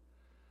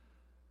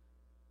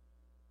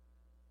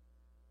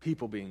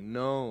 people being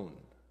known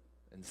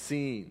and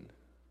seen.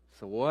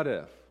 So what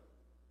if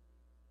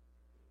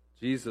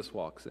Jesus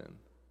walks in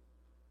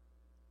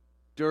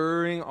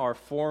during our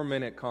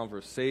 4-minute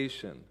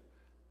conversation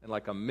and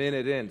like a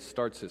minute in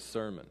starts his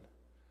sermon?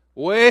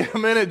 Wait a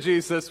minute,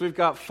 Jesus, we've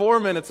got 4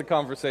 minutes of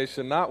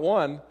conversation, not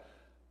 1,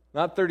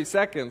 not 30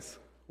 seconds.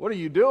 What are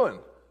you doing?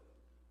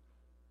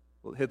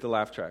 We'll hit the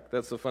laugh track.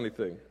 That's the funny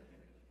thing.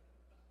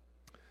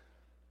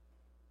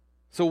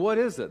 So what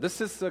is it?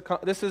 This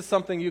is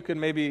something you can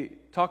maybe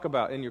talk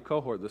about in your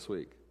cohort this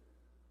week.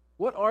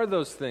 What are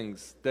those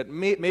things that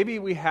maybe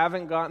we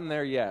haven't gotten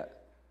there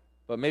yet,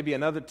 but maybe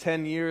another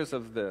 10 years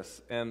of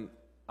this, and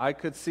I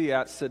could see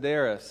at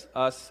Sedaris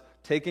us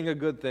taking a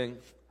good thing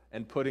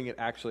and putting it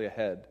actually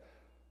ahead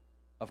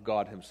of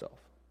God himself.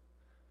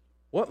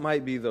 What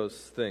might be those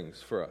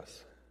things for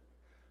us?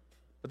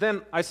 But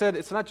then I said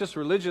it's not just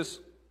religious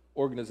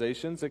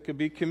organizations, it could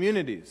be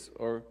communities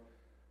or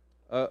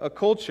a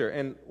culture.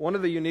 And one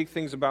of the unique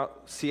things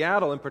about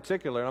Seattle in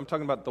particular, and I'm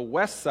talking about the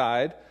west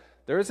side,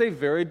 there is a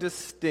very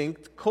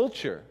distinct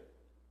culture.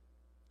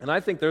 And I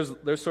think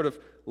there's sort of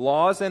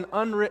laws and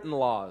unwritten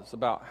laws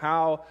about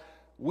how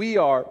we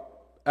are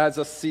as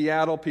a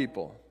Seattle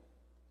people.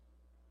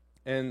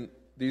 And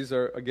these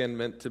are, again,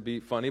 meant to be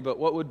funny, but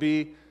what would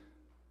be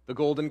the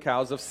golden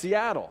cows of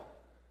Seattle?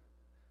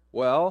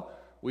 Well,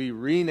 we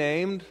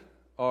renamed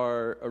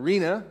our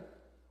arena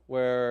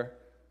where,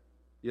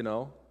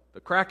 the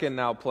Kraken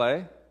now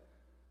play.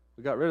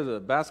 We got rid of the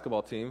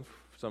basketball team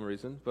for some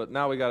reason, but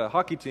now we got a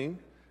hockey team,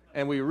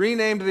 and we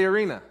renamed the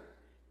arena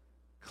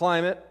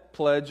Climate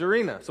Pledge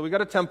Arena. So we got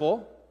a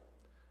temple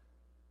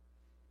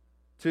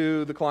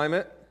to the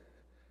climate.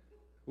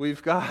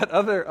 We've got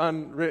other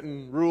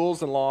unwritten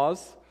rules and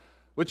laws,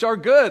 which are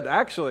good,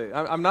 actually.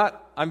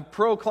 I'm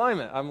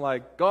pro-climate. I'm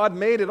like, God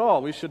made it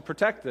all. We should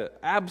protect it.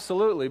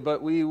 Absolutely,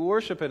 but we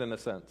worship it in a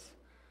sense.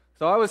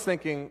 So I was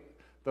thinking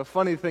the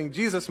funny thing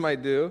Jesus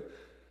might do,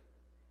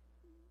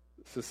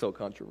 this is so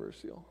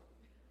controversial.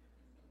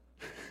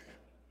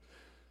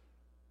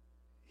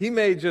 He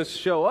may just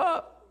show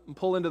up and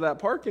pull into that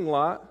parking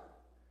lot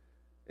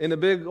in a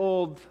big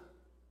old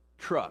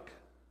truck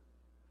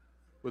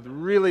with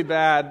really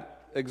bad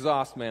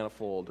exhaust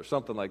manifold or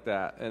something like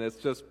that, and it's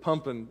just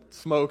pumping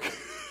smoke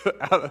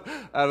out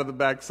of the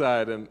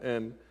backside,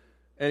 and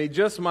he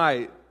just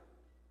might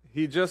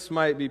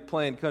be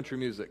playing country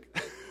music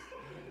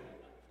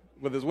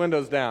with his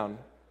windows down,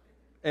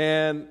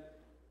 and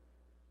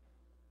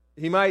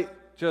he might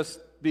just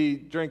be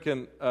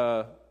drinking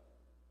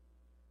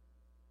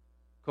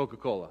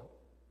Coca-Cola.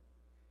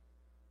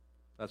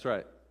 That's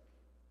right,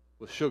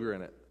 with sugar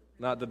in it,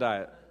 not the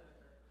diet.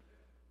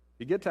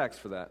 He'd get taxed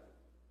for that.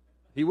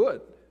 He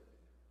would,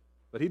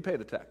 but he'd pay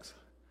the tax.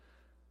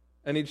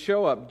 And he'd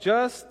show up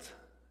just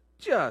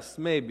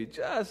maybe,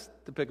 just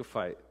to pick a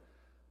fight,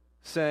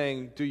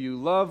 saying, do you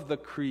love the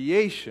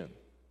creation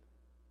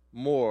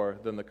more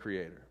than the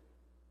Creator?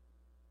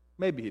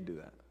 Maybe he'd do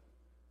that.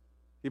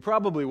 He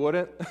probably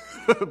wouldn't,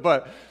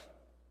 but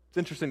it's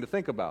interesting to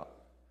think about.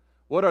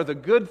 What are the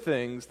good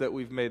things that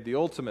we've made the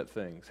ultimate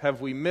things? Have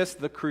we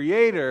missed the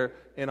Creator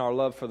in our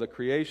love for the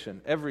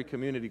creation? Every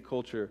community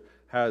culture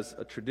has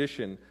a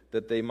tradition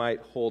that they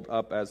might hold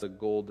up as a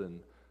golden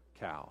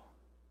cow.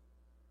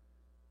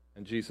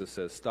 And Jesus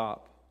says,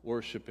 stop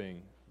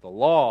worshiping the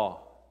law,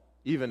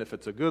 even if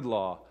it's a good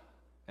law,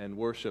 and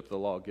worship the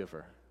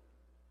lawgiver,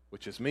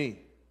 which is me,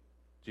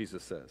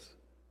 Jesus says.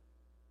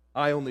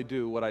 I only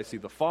do what I see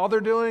the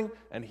Father doing,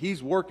 and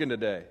He's working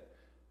today.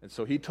 And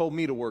so He told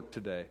me to work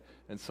today,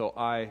 and so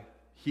I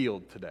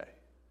healed today.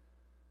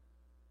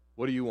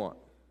 What do you want?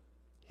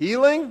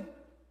 Healing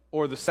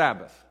or the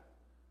Sabbath?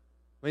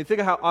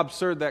 Think of how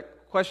absurd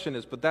that question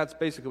is, but that's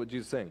basically what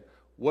Jesus is saying.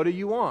 What do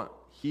you want?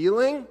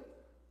 Healing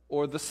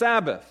or the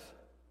Sabbath?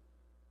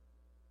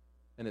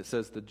 And it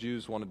says the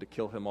Jews wanted to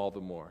kill Him all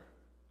the more.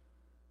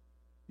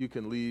 You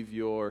can leave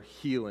your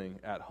healing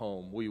at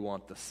home. We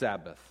want the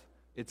Sabbath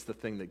It's the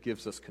thing that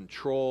gives us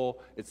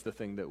control. It's the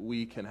thing that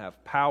we can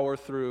have power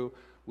through.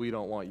 We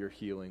don't want your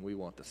healing. We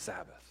want the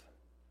Sabbath.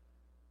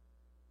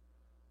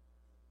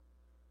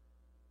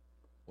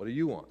 What do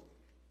you want?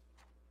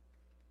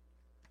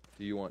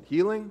 Do you want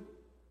healing,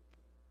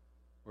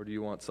 or do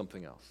you want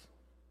something else?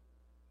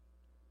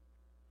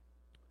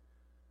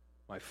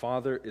 My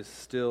Father is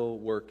still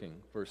working,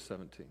 verse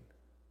 17.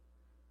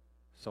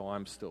 So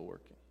I'm still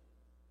working,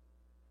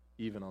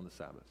 even on the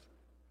Sabbath.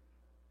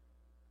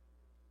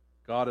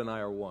 God and I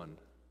are one.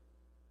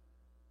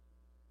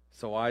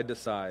 So I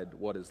decide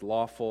what is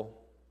lawful,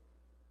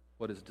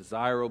 what is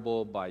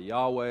desirable by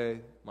Yahweh,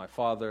 my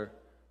Father,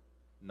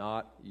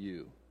 not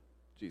you,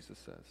 Jesus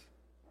says.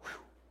 Whew.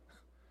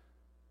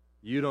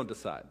 You don't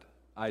decide.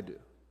 I do.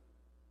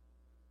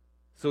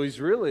 So he's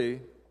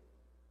really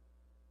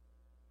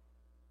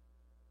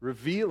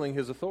revealing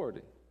his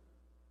authority.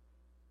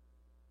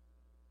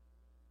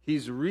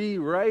 He's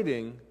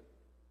rewriting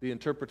the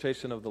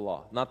interpretation of the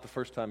law. Not the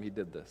first time he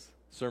did this.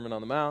 Sermon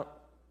on the Mount,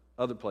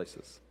 other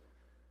places.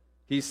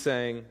 He's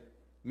saying,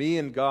 me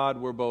and God,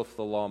 we're both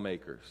the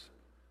lawmakers.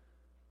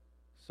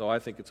 So I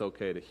think it's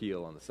okay to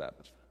heal on the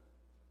Sabbath.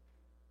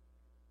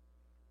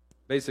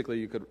 Basically,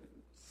 you could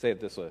say it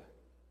this way.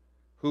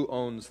 Who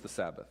owns the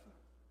Sabbath?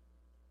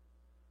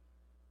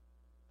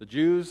 The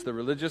Jews, the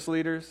religious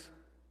leaders,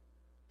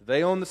 do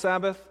they own the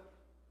Sabbath?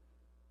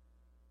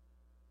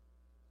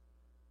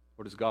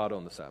 Or does God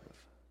own the Sabbath?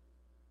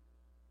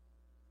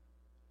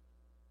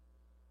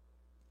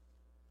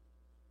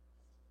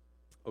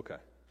 Okay.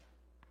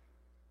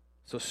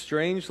 So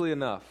strangely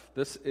enough,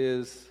 this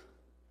is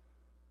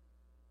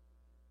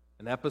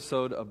an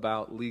episode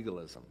about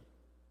legalism,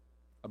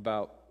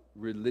 about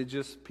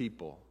religious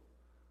people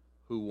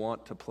who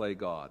want to play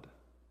God.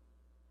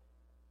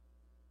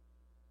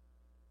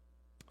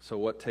 So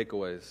what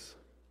takeaways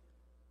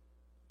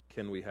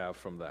can we have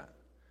from that?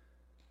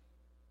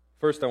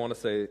 First, I want to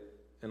say,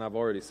 and I've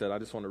already said, I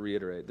just want to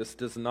reiterate, this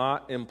does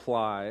not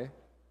imply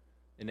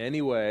in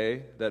any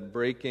way that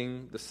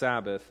breaking the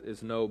Sabbath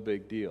is no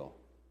big deal.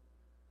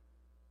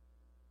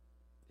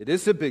 It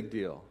is a big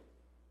deal.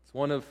 It's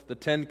one of the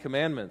 10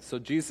 commandments. So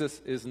Jesus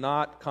is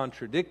not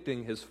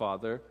contradicting his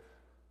Father,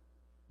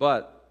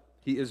 but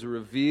he is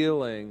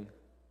revealing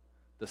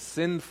the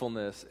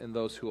sinfulness in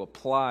those who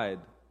applied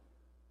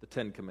the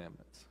 10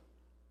 commandments.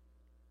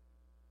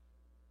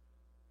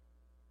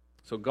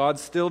 So God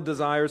still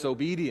desires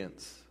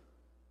obedience.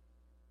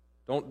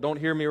 Don't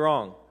hear me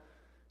wrong.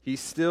 He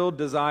still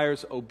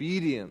desires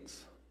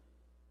obedience,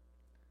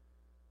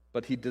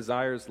 but he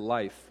desires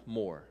life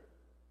more.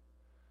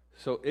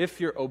 So if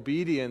your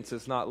obedience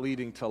is not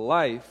leading to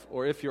life,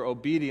 or if your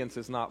obedience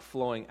is not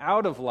flowing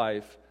out of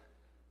life,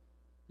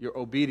 your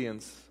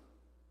obedience,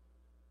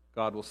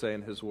 God will say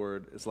in his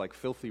word, is like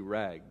filthy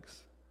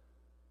rags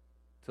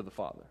to the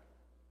Father.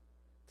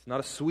 It's not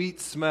a sweet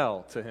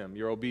smell to him,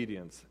 your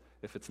obedience,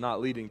 if it's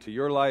not leading to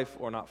your life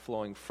or not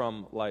flowing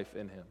from life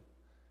in him.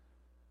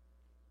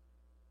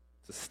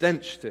 It's a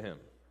stench to him.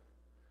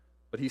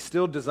 But he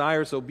still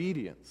desires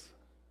obedience.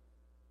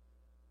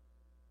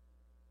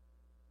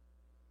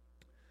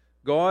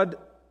 God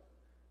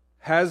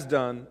has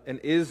done and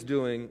is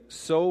doing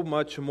so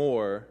much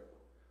more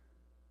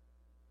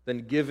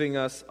than giving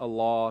us a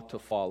law to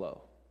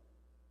follow.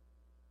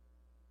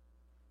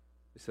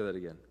 Let me say that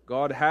again.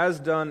 God has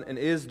done and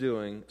is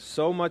doing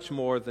so much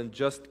more than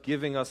just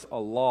giving us a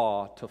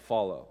law to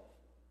follow.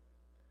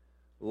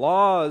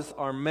 Laws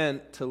are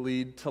meant to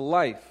lead to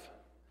life,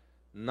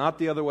 not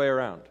the other way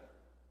around.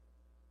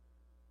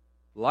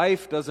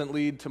 Life doesn't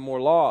lead to more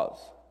laws.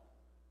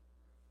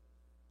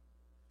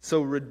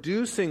 So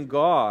reducing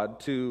God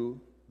to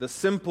the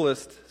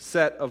simplest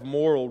set of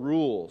moral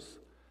rules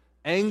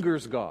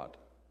angers God.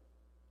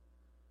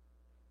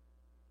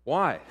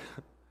 Why?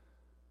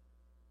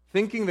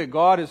 Thinking that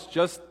God is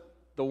just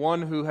the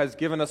one who has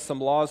given us some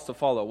laws to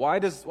follow. Why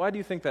do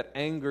you think that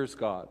angers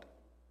God?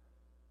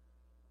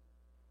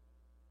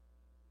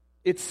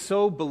 It's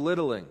so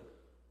belittling.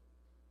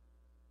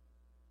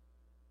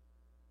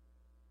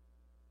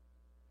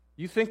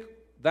 You think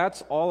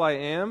that's all I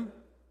am?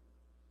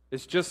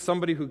 It's just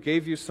somebody who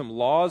gave you some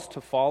laws to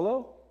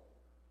follow?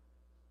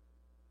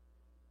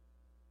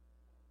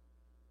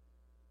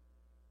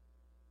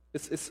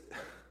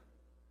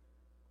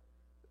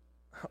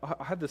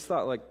 I had this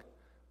thought, like,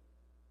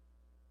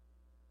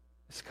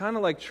 it's kind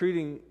of like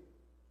treating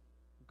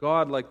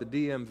God like the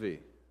DMV.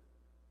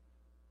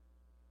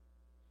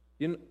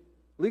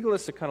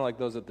 Legalists are kind of like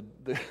those at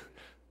the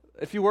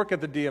if you work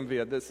at the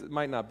DMV, this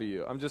might not be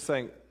you. I'm just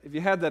saying, if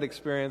you had that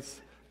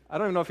experience, I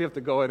don't even know if you have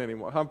to go in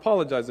anymore. I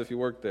apologize if you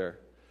work there.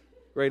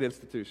 Great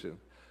institution.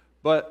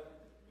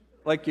 But,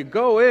 like, you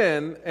go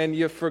in and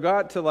you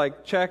forgot to,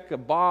 like, check a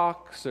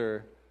box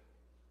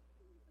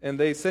and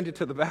they send you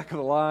to the back of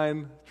the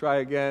line, try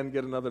again,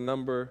 get another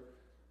number.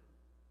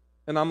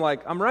 And I'm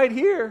like, I'm right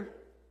here.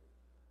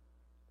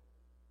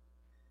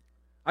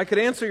 I could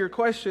answer your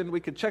question.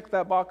 We could check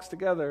that box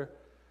together.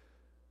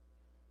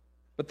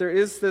 But there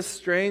is this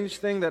strange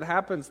thing that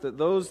happens, that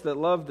those that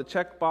love the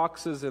check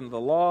boxes and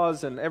the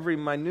laws and every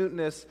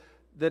minuteness,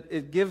 that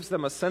it gives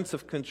them a sense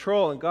of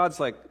control. And God's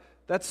like,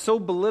 that's so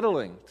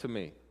belittling to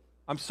me.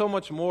 I'm so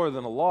much more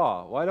than a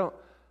law. Why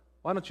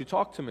don't you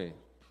talk to me?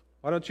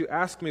 Why don't you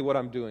ask me what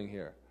I'm doing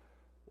here?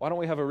 Why don't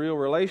we have a real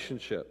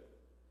relationship?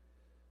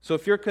 So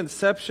if your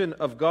conception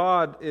of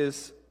God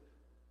is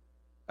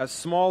as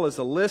small as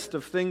a list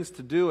of things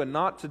to do and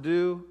not to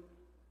do,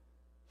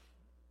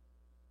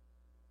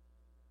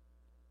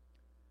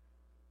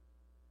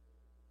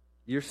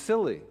 you're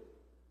silly.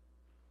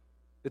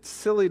 It's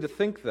silly to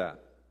think that.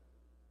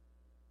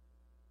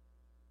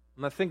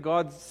 And I think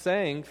God's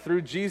saying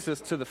through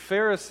Jesus to the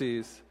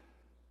Pharisees,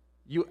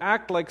 you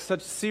act like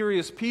such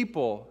serious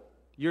people.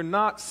 You're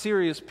not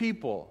serious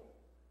people.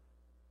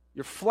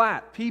 You're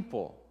flat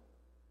people.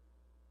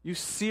 You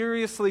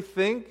seriously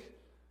think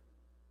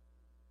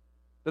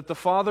that the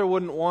Father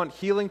wouldn't want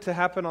healing to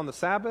happen on the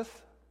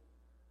Sabbath?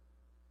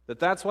 That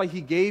that's why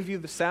He gave you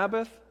the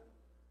Sabbath?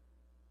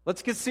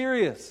 Let's get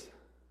serious.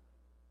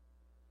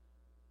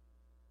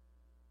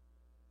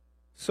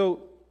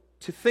 So,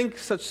 to think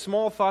such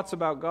small thoughts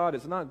about God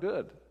is not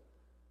good.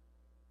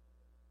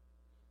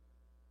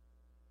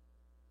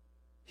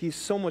 He's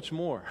so much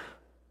more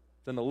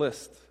than a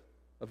list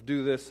of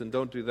do this and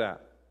don't do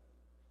that.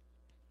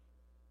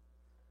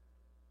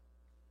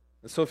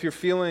 And so if you're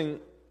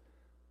feeling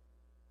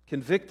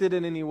convicted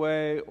in any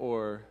way,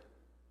 or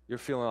you're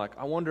feeling like,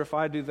 I wonder if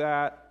I do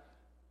that,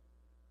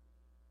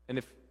 and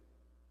if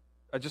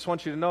I just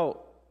want you to know,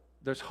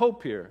 there's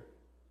hope here.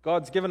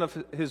 God's given us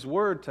His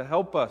Word to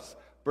help us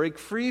break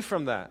free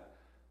from that.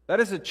 That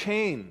is a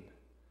chain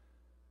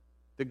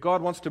that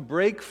God wants to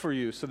break for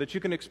you so that you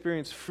can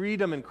experience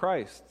freedom in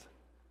Christ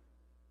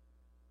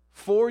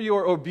for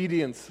your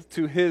obedience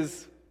to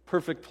His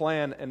perfect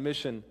plan and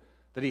mission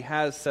that He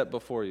has set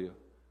before you.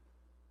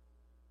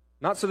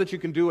 Not so that you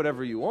can do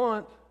whatever you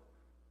want,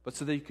 but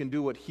so that you can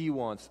do what He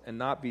wants and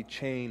not be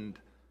chained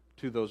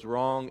to those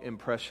wrong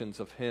impressions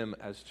of Him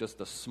as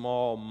just a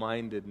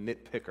small-minded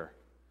nitpicker.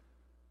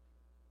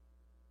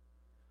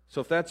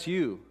 So if that's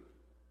you,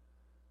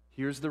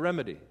 here's the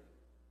remedy.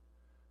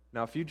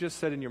 Now, if you just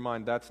said in your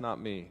mind, that's not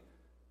me,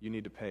 you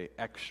need to pay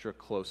extra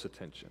close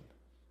attention,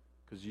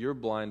 because you're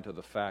blind to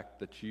the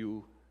fact that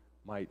you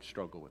might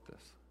struggle with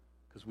this.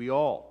 Because we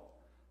all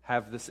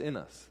have this in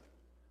us.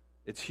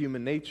 It's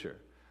human nature.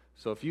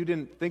 So if you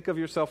didn't think of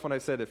yourself when I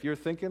said, if you're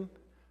thinking,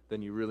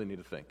 then you really need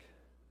to think.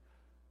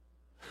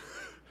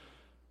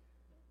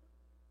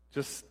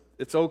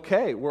 It's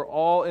okay. We're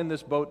all in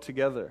this boat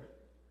together.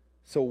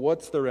 So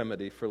what's the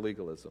remedy for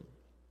legalism?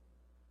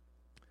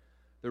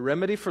 The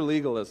remedy for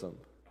legalism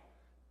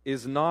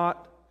is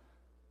not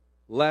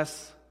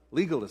less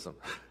legalism.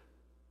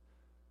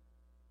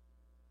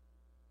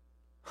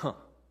 What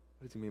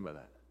does he mean by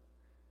that?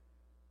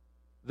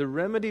 The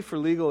remedy for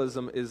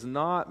legalism is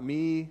not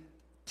me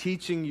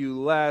teaching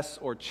you less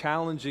or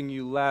challenging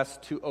you less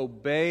to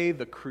obey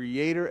the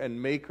creator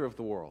and maker of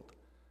the world.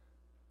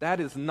 That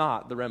is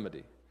not the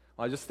remedy.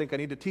 I just think I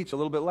need to teach a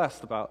little bit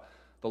less about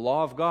the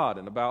law of God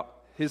and about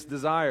His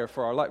desire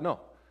for our life. No,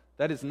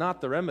 that is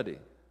not the remedy.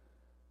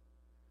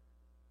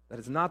 That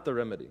is not the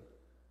remedy.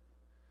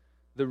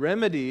 The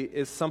remedy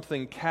is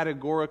something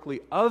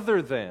categorically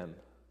other than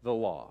the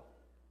law.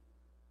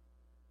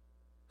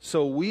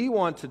 So we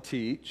want to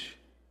teach,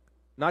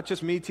 not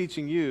just me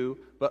teaching you,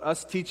 but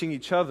us teaching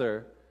each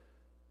other.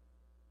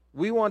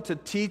 We want to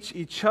teach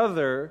each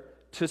other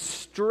to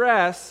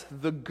stress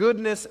the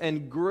goodness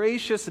and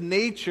gracious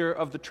nature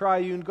of the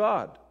triune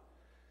God.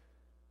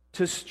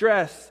 To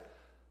stress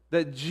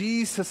that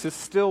Jesus is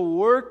still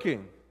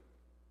working,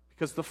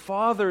 because the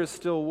Father is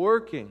still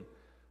working.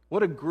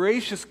 What a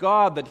gracious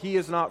God that He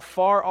is not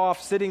far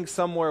off sitting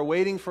somewhere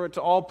waiting for it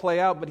to all play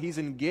out, but He's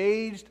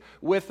engaged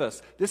with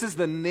us. This is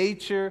the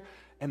nature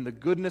and the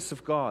goodness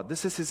of God.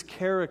 This is His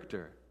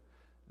character.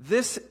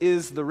 This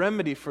is the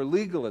remedy for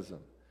legalism.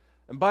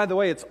 And by the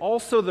way, it's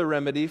also the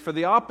remedy for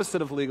the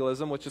opposite of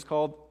legalism, which is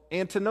called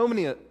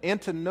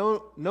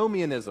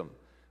antinomianism,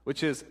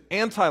 which is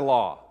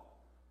anti-law.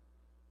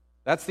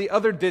 That's the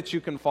other ditch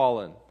you can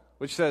fall in,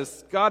 which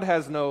says God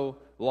has no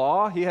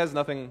law, He has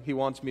nothing He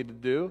wants me to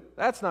do.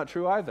 That's not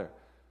true either.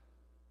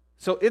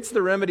 So it's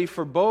the remedy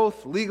for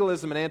both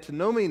legalism and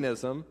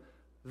antinomianism,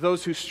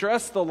 those who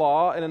stress the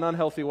law in an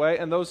unhealthy way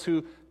and those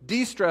who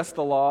de-stress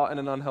the law in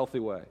an unhealthy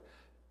way.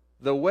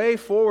 The way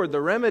forward, the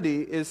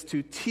remedy, is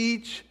to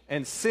teach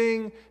and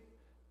sing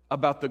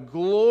about the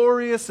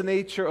glorious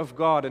nature of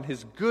God and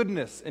His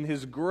goodness and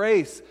His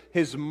grace,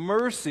 His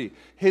mercy,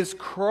 His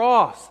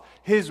cross,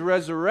 His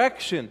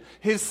resurrection,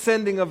 His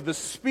sending of the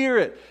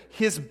Spirit,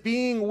 His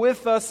being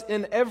with us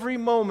in every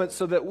moment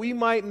so that we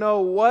might know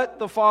what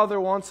the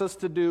Father wants us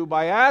to do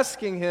by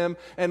asking Him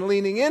and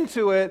leaning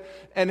into it,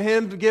 and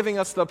Him giving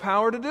us the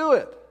power to do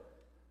it.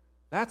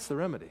 That's the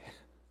remedy.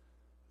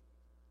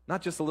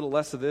 Not just a little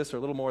less of this or a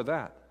little more of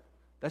that.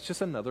 That's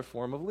just another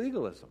form of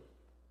legalism.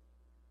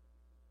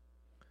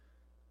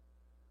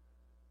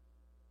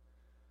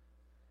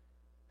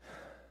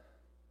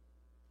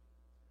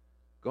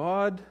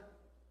 God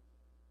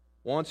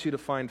wants you to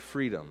find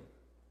freedom.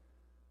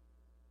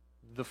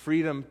 The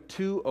freedom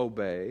to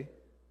obey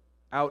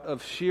out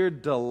of sheer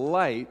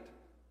delight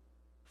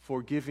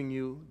for giving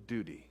you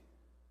duty.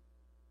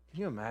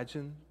 Can you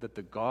imagine that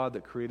the God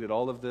that created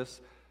all of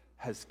this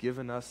has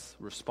given us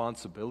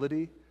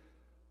responsibility?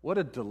 What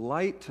a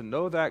delight to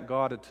know that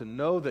God and to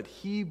know that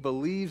He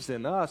believes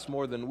in us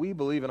more than we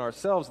believe in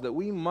ourselves, that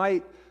we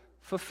might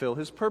fulfill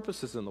His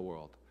purposes in the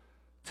world.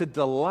 To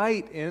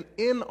delight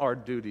in our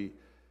duty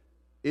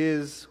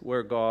is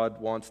where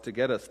God wants to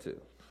get us to.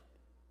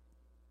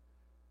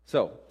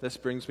 So, this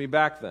brings me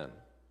back then.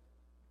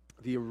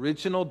 The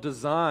original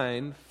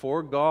design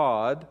for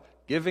God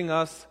giving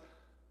us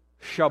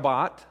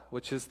Shabbat,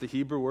 which is the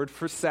Hebrew word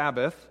for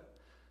Sabbath,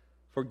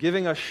 for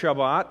giving us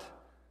Shabbat,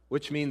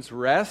 which means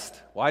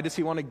rest. Why does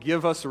He want to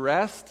give us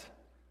rest?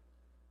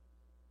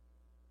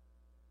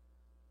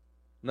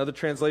 Another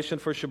translation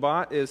for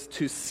Shabbat is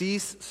to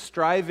cease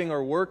striving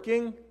or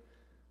working.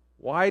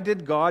 Why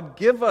did God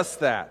give us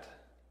that?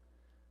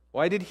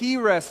 Why did He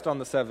rest on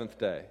the seventh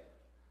day?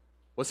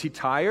 Was He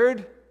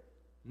tired?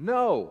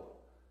 No.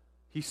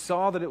 He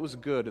saw that it was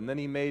good, and then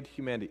He made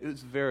humanity. It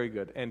was very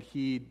good, and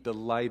He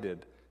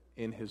delighted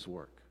in His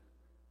work.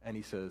 And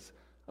He says,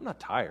 I'm not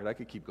tired, I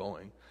could keep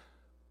going.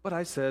 But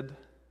I said,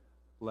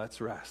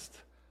 let's rest.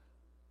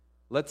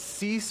 Let's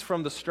cease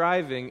from the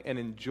striving and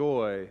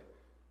enjoy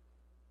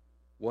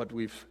what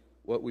we've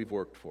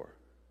worked for.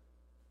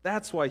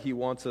 That's why He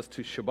wants us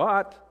to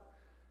Shabbat,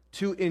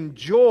 to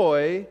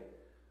enjoy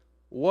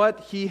what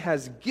He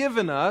has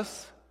given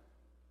us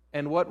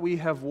and what we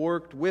have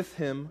worked with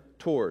Him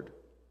toward.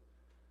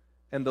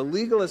 And the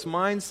legalist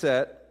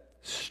mindset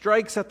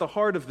strikes at the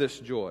heart of this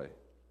joy,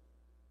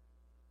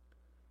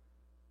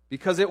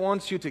 because it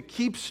wants you to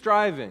keep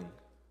striving,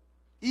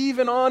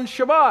 even on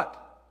Shabbat.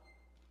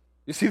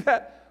 You see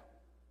that?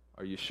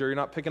 Are you sure you're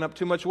not picking up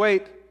too much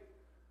weight?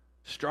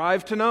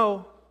 Strive to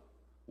know.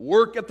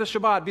 Work at the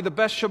Shabbat. Be the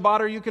best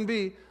Shabbater you can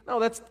be. No,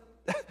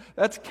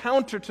 that's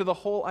counter to the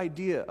whole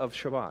idea of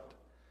Shabbat.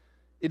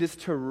 It is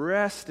to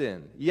rest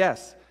in.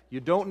 Yes, you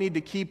don't need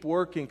to keep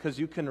working because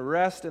you can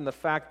rest in the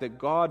fact that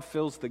God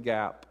fills the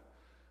gap.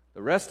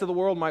 The rest of the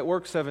world might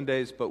work 7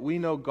 days, but we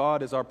know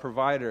God is our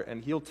provider,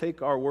 and He'll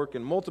take our work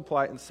and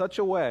multiply it in such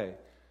a way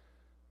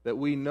that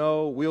we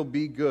know we'll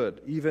be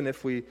good, even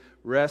if we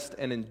rest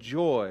and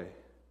enjoy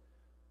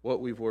what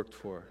we've worked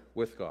for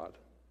with God.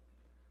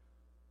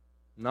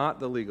 Not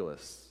the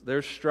legalists.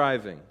 They're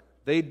striving.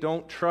 They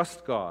don't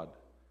trust God.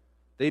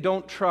 They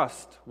don't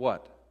trust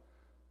what?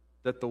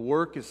 That the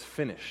work is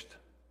finished.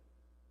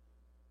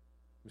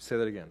 Let me say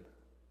that again.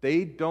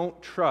 They don't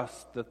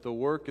trust that the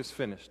work is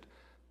finished.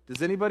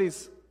 Does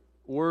anybody's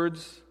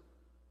words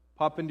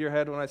pop into your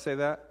head when I say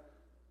that?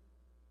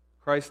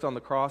 Christ on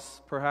the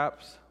cross,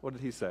 perhaps? What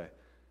did He say?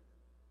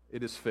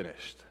 It is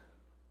finished.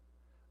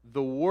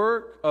 The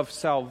work of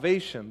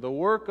salvation, the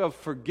work of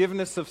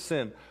forgiveness of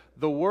sin,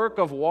 the work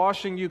of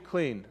washing you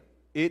clean,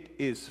 it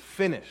is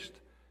finished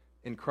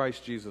in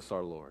Christ Jesus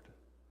our Lord.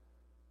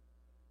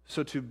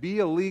 So to be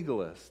a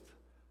legalist,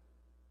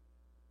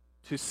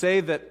 to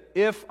say that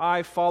if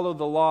I follow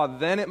the law,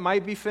 then it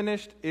might be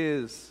finished,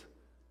 is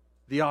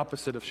the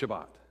opposite of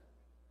Shabbat.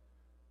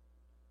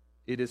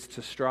 It is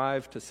to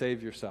strive to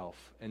save yourself.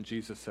 And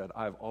Jesus said,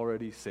 I've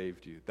already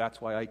saved you. That's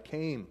why I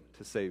came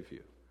to save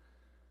you.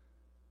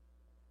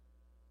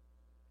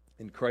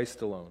 In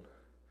Christ alone,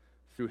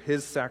 through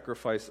His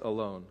sacrifice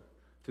alone,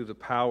 through the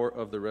power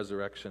of the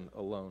resurrection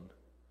alone.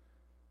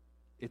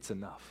 It's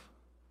enough.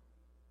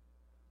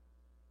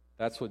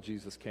 That's what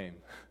Jesus came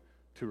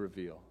to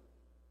reveal.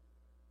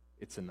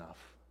 It's enough.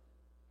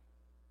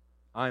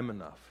 I'm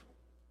enough.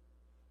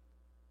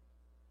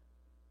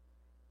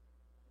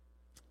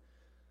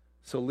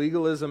 So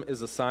legalism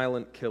is a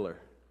silent killer,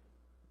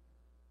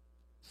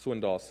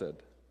 Swindoll said.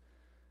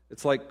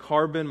 It's like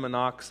carbon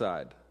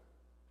monoxide.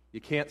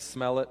 You can't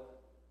smell it.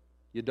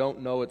 You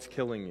don't know it's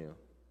killing you.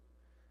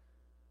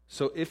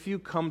 So if you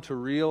come to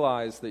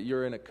realize that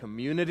you're in a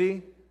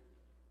community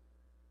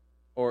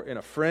or in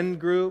a friend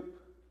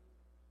group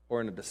or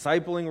in a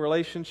discipling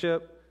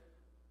relationship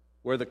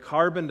where the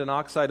carbon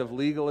dioxide of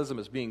legalism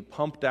is being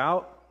pumped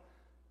out,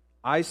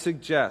 I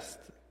suggest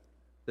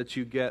that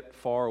you get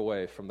far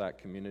away from that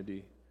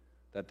community,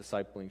 that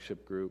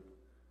disciplingship group,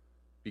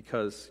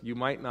 because you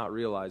might not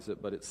realize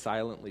it, but it's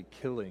silently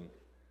killing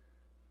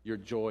your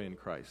joy in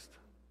Christ.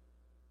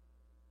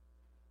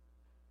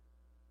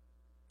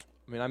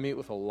 I mean, I meet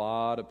with a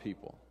lot of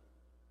people.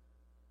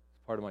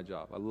 It's part of my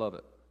job. I love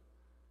it.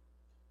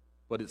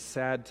 But it's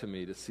sad to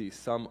me to see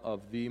some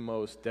of the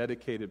most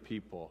dedicated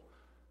people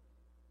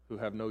who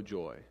have no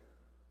joy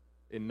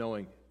in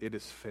knowing it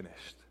is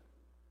finished.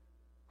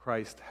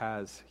 Christ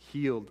has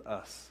healed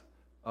us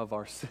of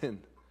our sin,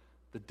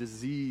 the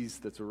disease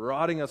that's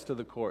rotting us to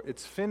the core.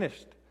 It's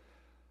finished.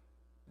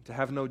 And to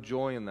have no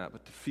joy in that,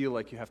 but to feel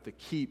like you have to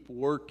keep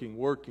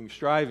working,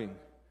 striving,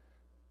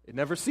 it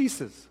never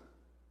ceases.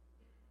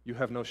 You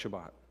have no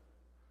Shabbat.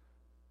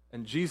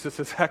 And Jesus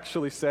is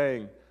actually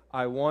saying,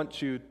 I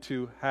want you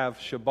to have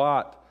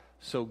Shabbat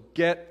So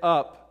get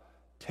up,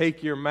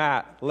 take your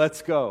mat,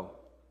 let's go.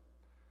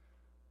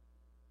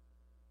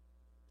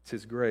 It's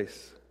His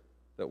grace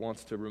that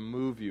wants to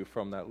remove you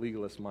from that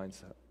legalist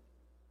mindset.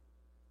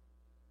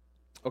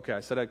 Okay,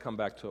 I said I'd come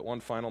back to it. One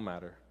final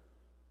matter.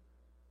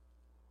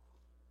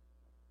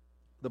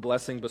 The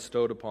blessing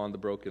bestowed upon the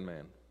broken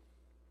man.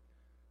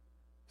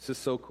 This is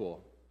so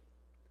cool.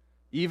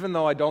 Even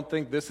though I don't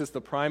think this is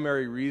the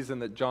primary reason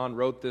that John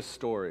wrote this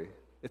story,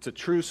 it's a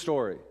true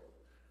story.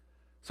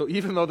 So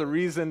even though the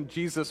reason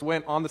Jesus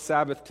went on the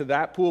Sabbath to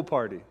that pool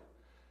party,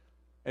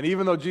 and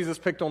even though Jesus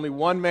picked only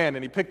one man,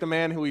 and He picked a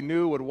man who He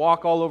knew would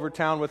walk all over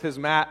town with his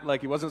mat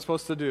like he wasn't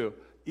supposed to do,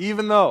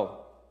 even though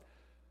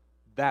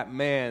that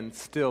man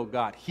still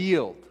got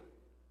healed.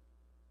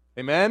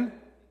 Amen?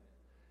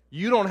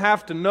 You don't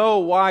have to know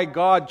why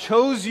God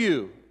chose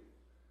you,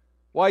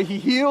 why He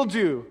healed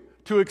you,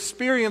 to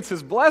experience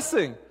His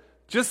blessing.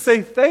 Just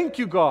say, thank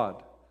you,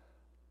 God.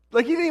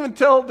 Like, He didn't even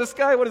tell this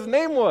guy what his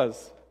name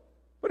was.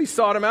 But He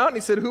sought him out and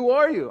He said, who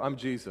are you? I'm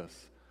Jesus.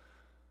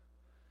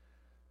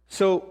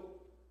 So,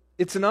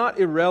 it's not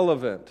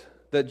irrelevant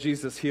that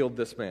Jesus healed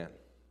this man.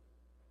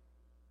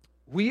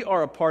 We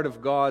are a part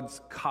of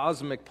God's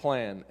cosmic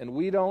plan, and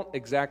we don't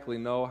exactly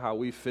know how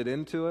we fit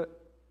into it,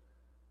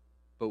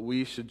 but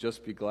we should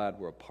just be glad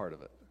we're a part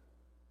of it.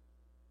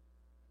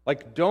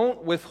 Like,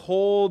 don't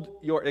withhold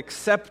your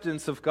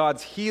acceptance of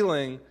God's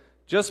healing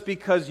just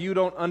because you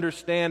don't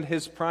understand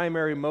His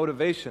primary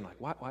motivation.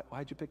 Like,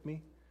 why'd you pick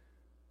me?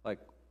 Like,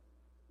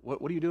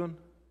 what are you doing?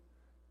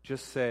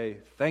 Just say,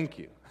 thank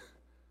you.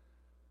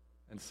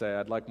 And say,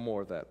 I'd like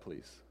more of that,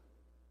 please.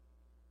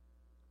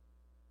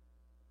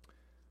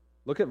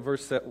 Look at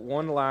verse 7.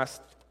 One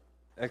last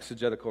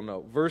exegetical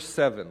note. Verse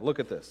 7. Look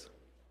at this.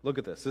 Look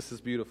at this. This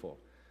is beautiful.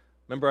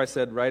 Remember I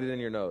said, write it in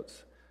your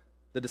notes.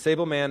 The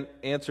disabled man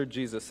answered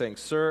Jesus, saying,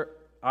 Sir,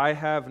 I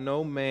have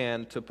no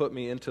man to put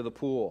me into the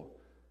pool,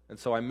 and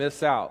so I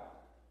miss out.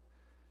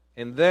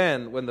 And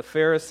then, when the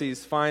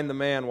Pharisees find the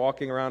man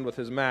walking around with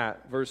his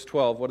mat, verse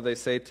 12, what do they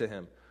say to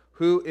him?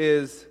 Who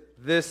is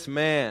this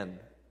man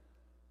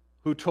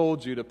who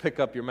told you to pick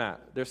up your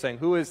mat? They're saying,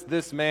 who is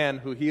this man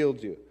who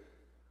healed you?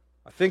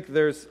 I think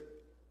there's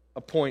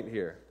a point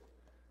here.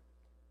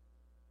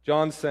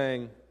 John's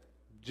saying,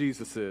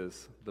 Jesus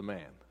is the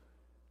man.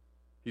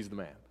 He's the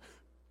man.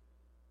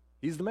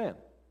 He's the man.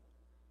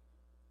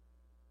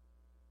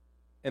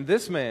 And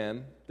this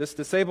man, this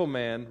disabled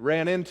man,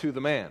 ran into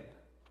the man,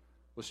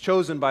 was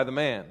chosen by the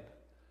man,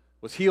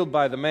 was healed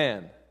by the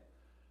man.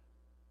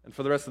 And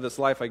for the rest of this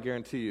life, I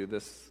guarantee you,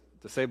 this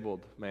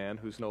disabled man,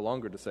 who's no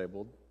longer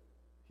disabled,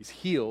 he's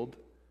healed,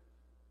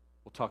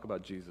 will talk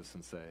about Jesus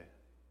and say,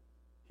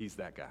 He's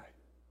that guy.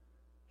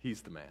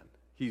 He's the man.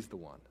 He's the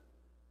one.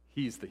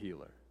 He's the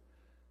healer.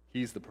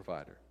 He's the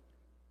provider.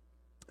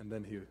 And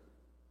then he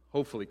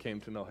hopefully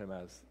came to know Him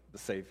as the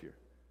Savior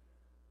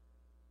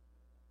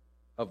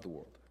of the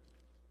world.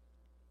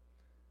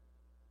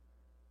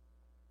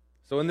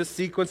 So in this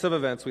sequence of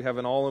events, we have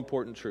an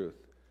all-important truth.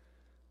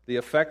 The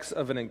effects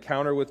of an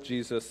encounter with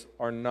Jesus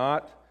are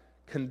not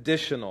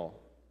conditional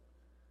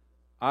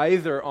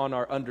either on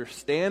our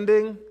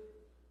understanding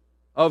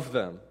of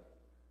them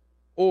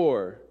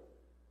or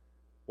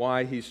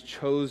why He's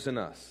chosen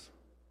us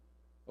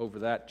over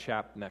that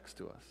chap next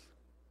to us.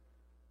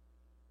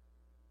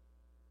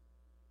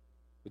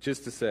 Which is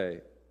to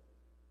say,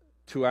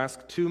 to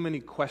ask too many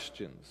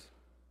questions.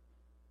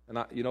 And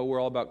we're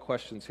all about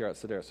questions here at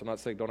Sedera, so I'm not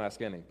saying don't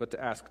ask any. But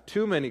to ask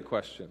too many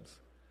questions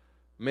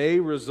may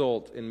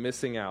result in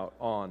missing out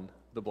on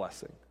the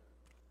blessing.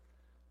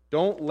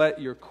 Don't let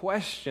your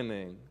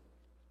questioning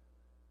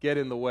get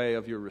in the way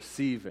of your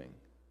receiving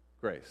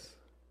grace.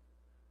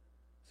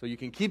 So you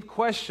can keep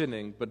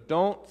questioning, but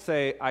don't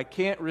say, I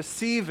can't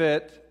receive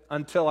it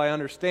until I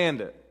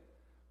understand it.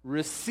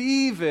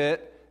 Receive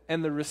it,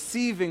 and the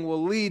receiving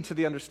will lead to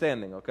the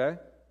understanding, okay?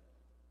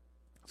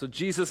 So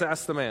Jesus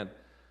asked the man,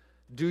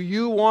 do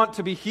you want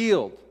to be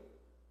healed?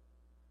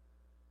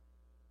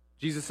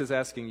 Jesus is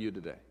asking you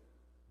today,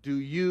 do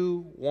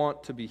you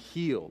want to be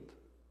healed?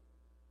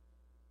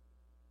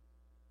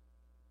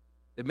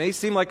 It may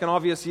seem like an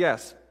obvious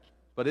yes,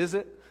 but is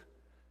it?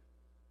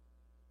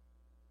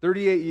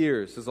 38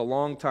 years is a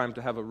long time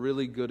to have a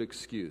really good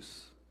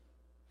excuse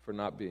for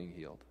not being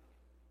healed.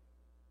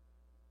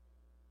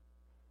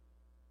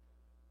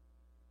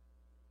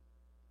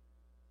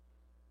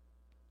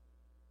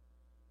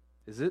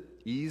 Is it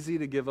easy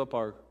to give up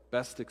our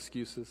best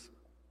excuses?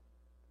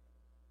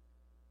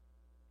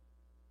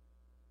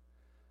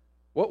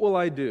 What will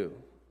I do?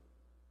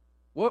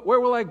 Where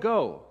will I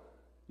go?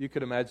 You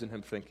could imagine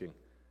him thinking,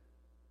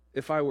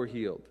 if I were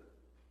healed.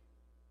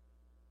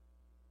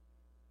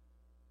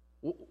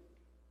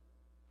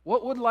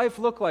 What would life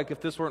look like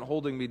if this weren't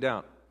holding me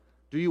down?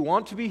 Do you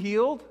want to be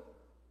healed?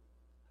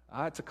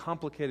 It's a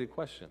complicated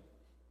question.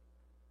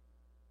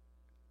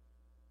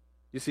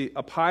 You see,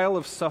 a pile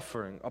of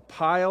suffering, a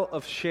pile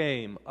of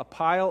shame, a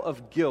pile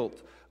of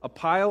guilt, a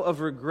pile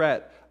of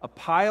regret, a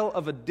pile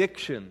of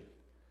addiction,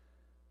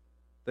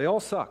 they all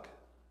suck,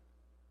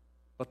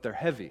 but they're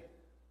heavy.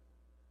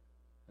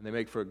 and they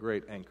make for a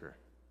great anchor.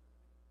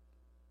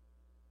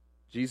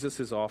 Jesus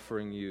is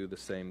offering you the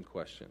same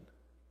question.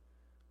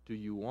 Do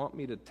you want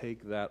me to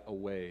take that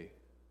away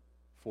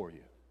for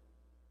you?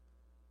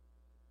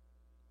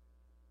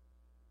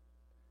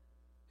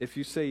 If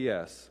you say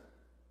yes,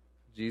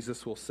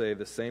 Jesus will say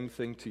the same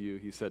thing to you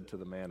he said to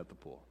the man at the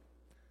pool.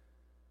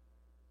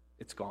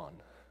 It's gone.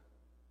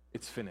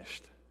 It's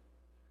finished.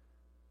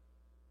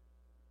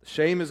 The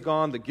shame is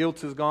gone, the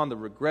guilt is gone, the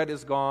regret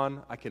is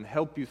gone. I can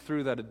help you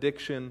through that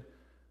addiction.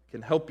 I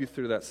can help you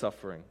through that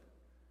suffering.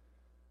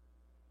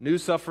 New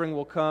suffering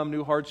will come,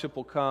 new hardship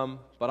will come,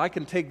 but I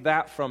can take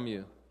that from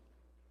you.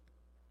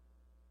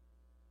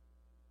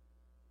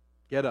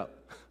 Get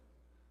up.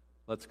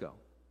 Let's go.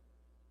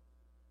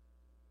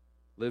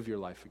 Live your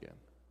life again.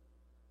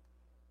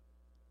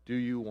 Do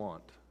you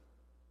want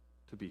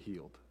to be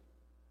healed?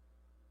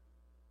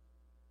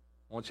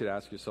 I want you to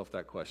ask yourself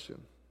that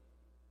question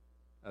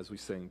as we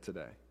sing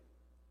today.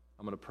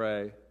 I'm going to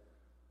pray, and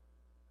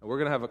we're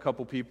going to have a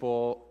couple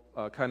people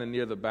kind of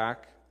near the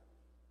back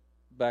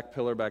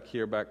pillar back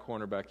here, back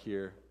corner back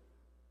here.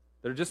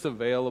 They're just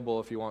available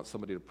if you want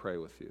somebody to pray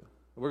with you.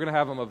 We're going to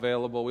have them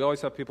available. We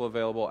always have people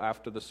available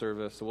after the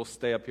service, so we'll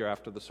stay up here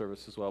after the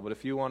service as well. But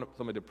if you want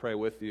somebody to pray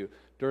with you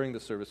during the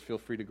service, feel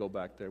free to go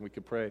back there, and we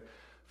can pray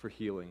for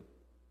healing,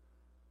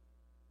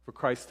 for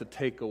Christ to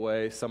take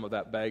away some of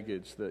that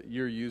baggage that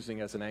you're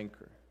using as an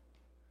anchor.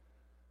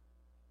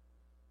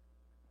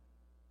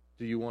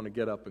 Do you want to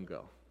get up and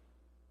go?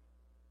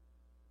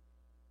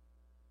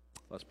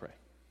 Let's pray.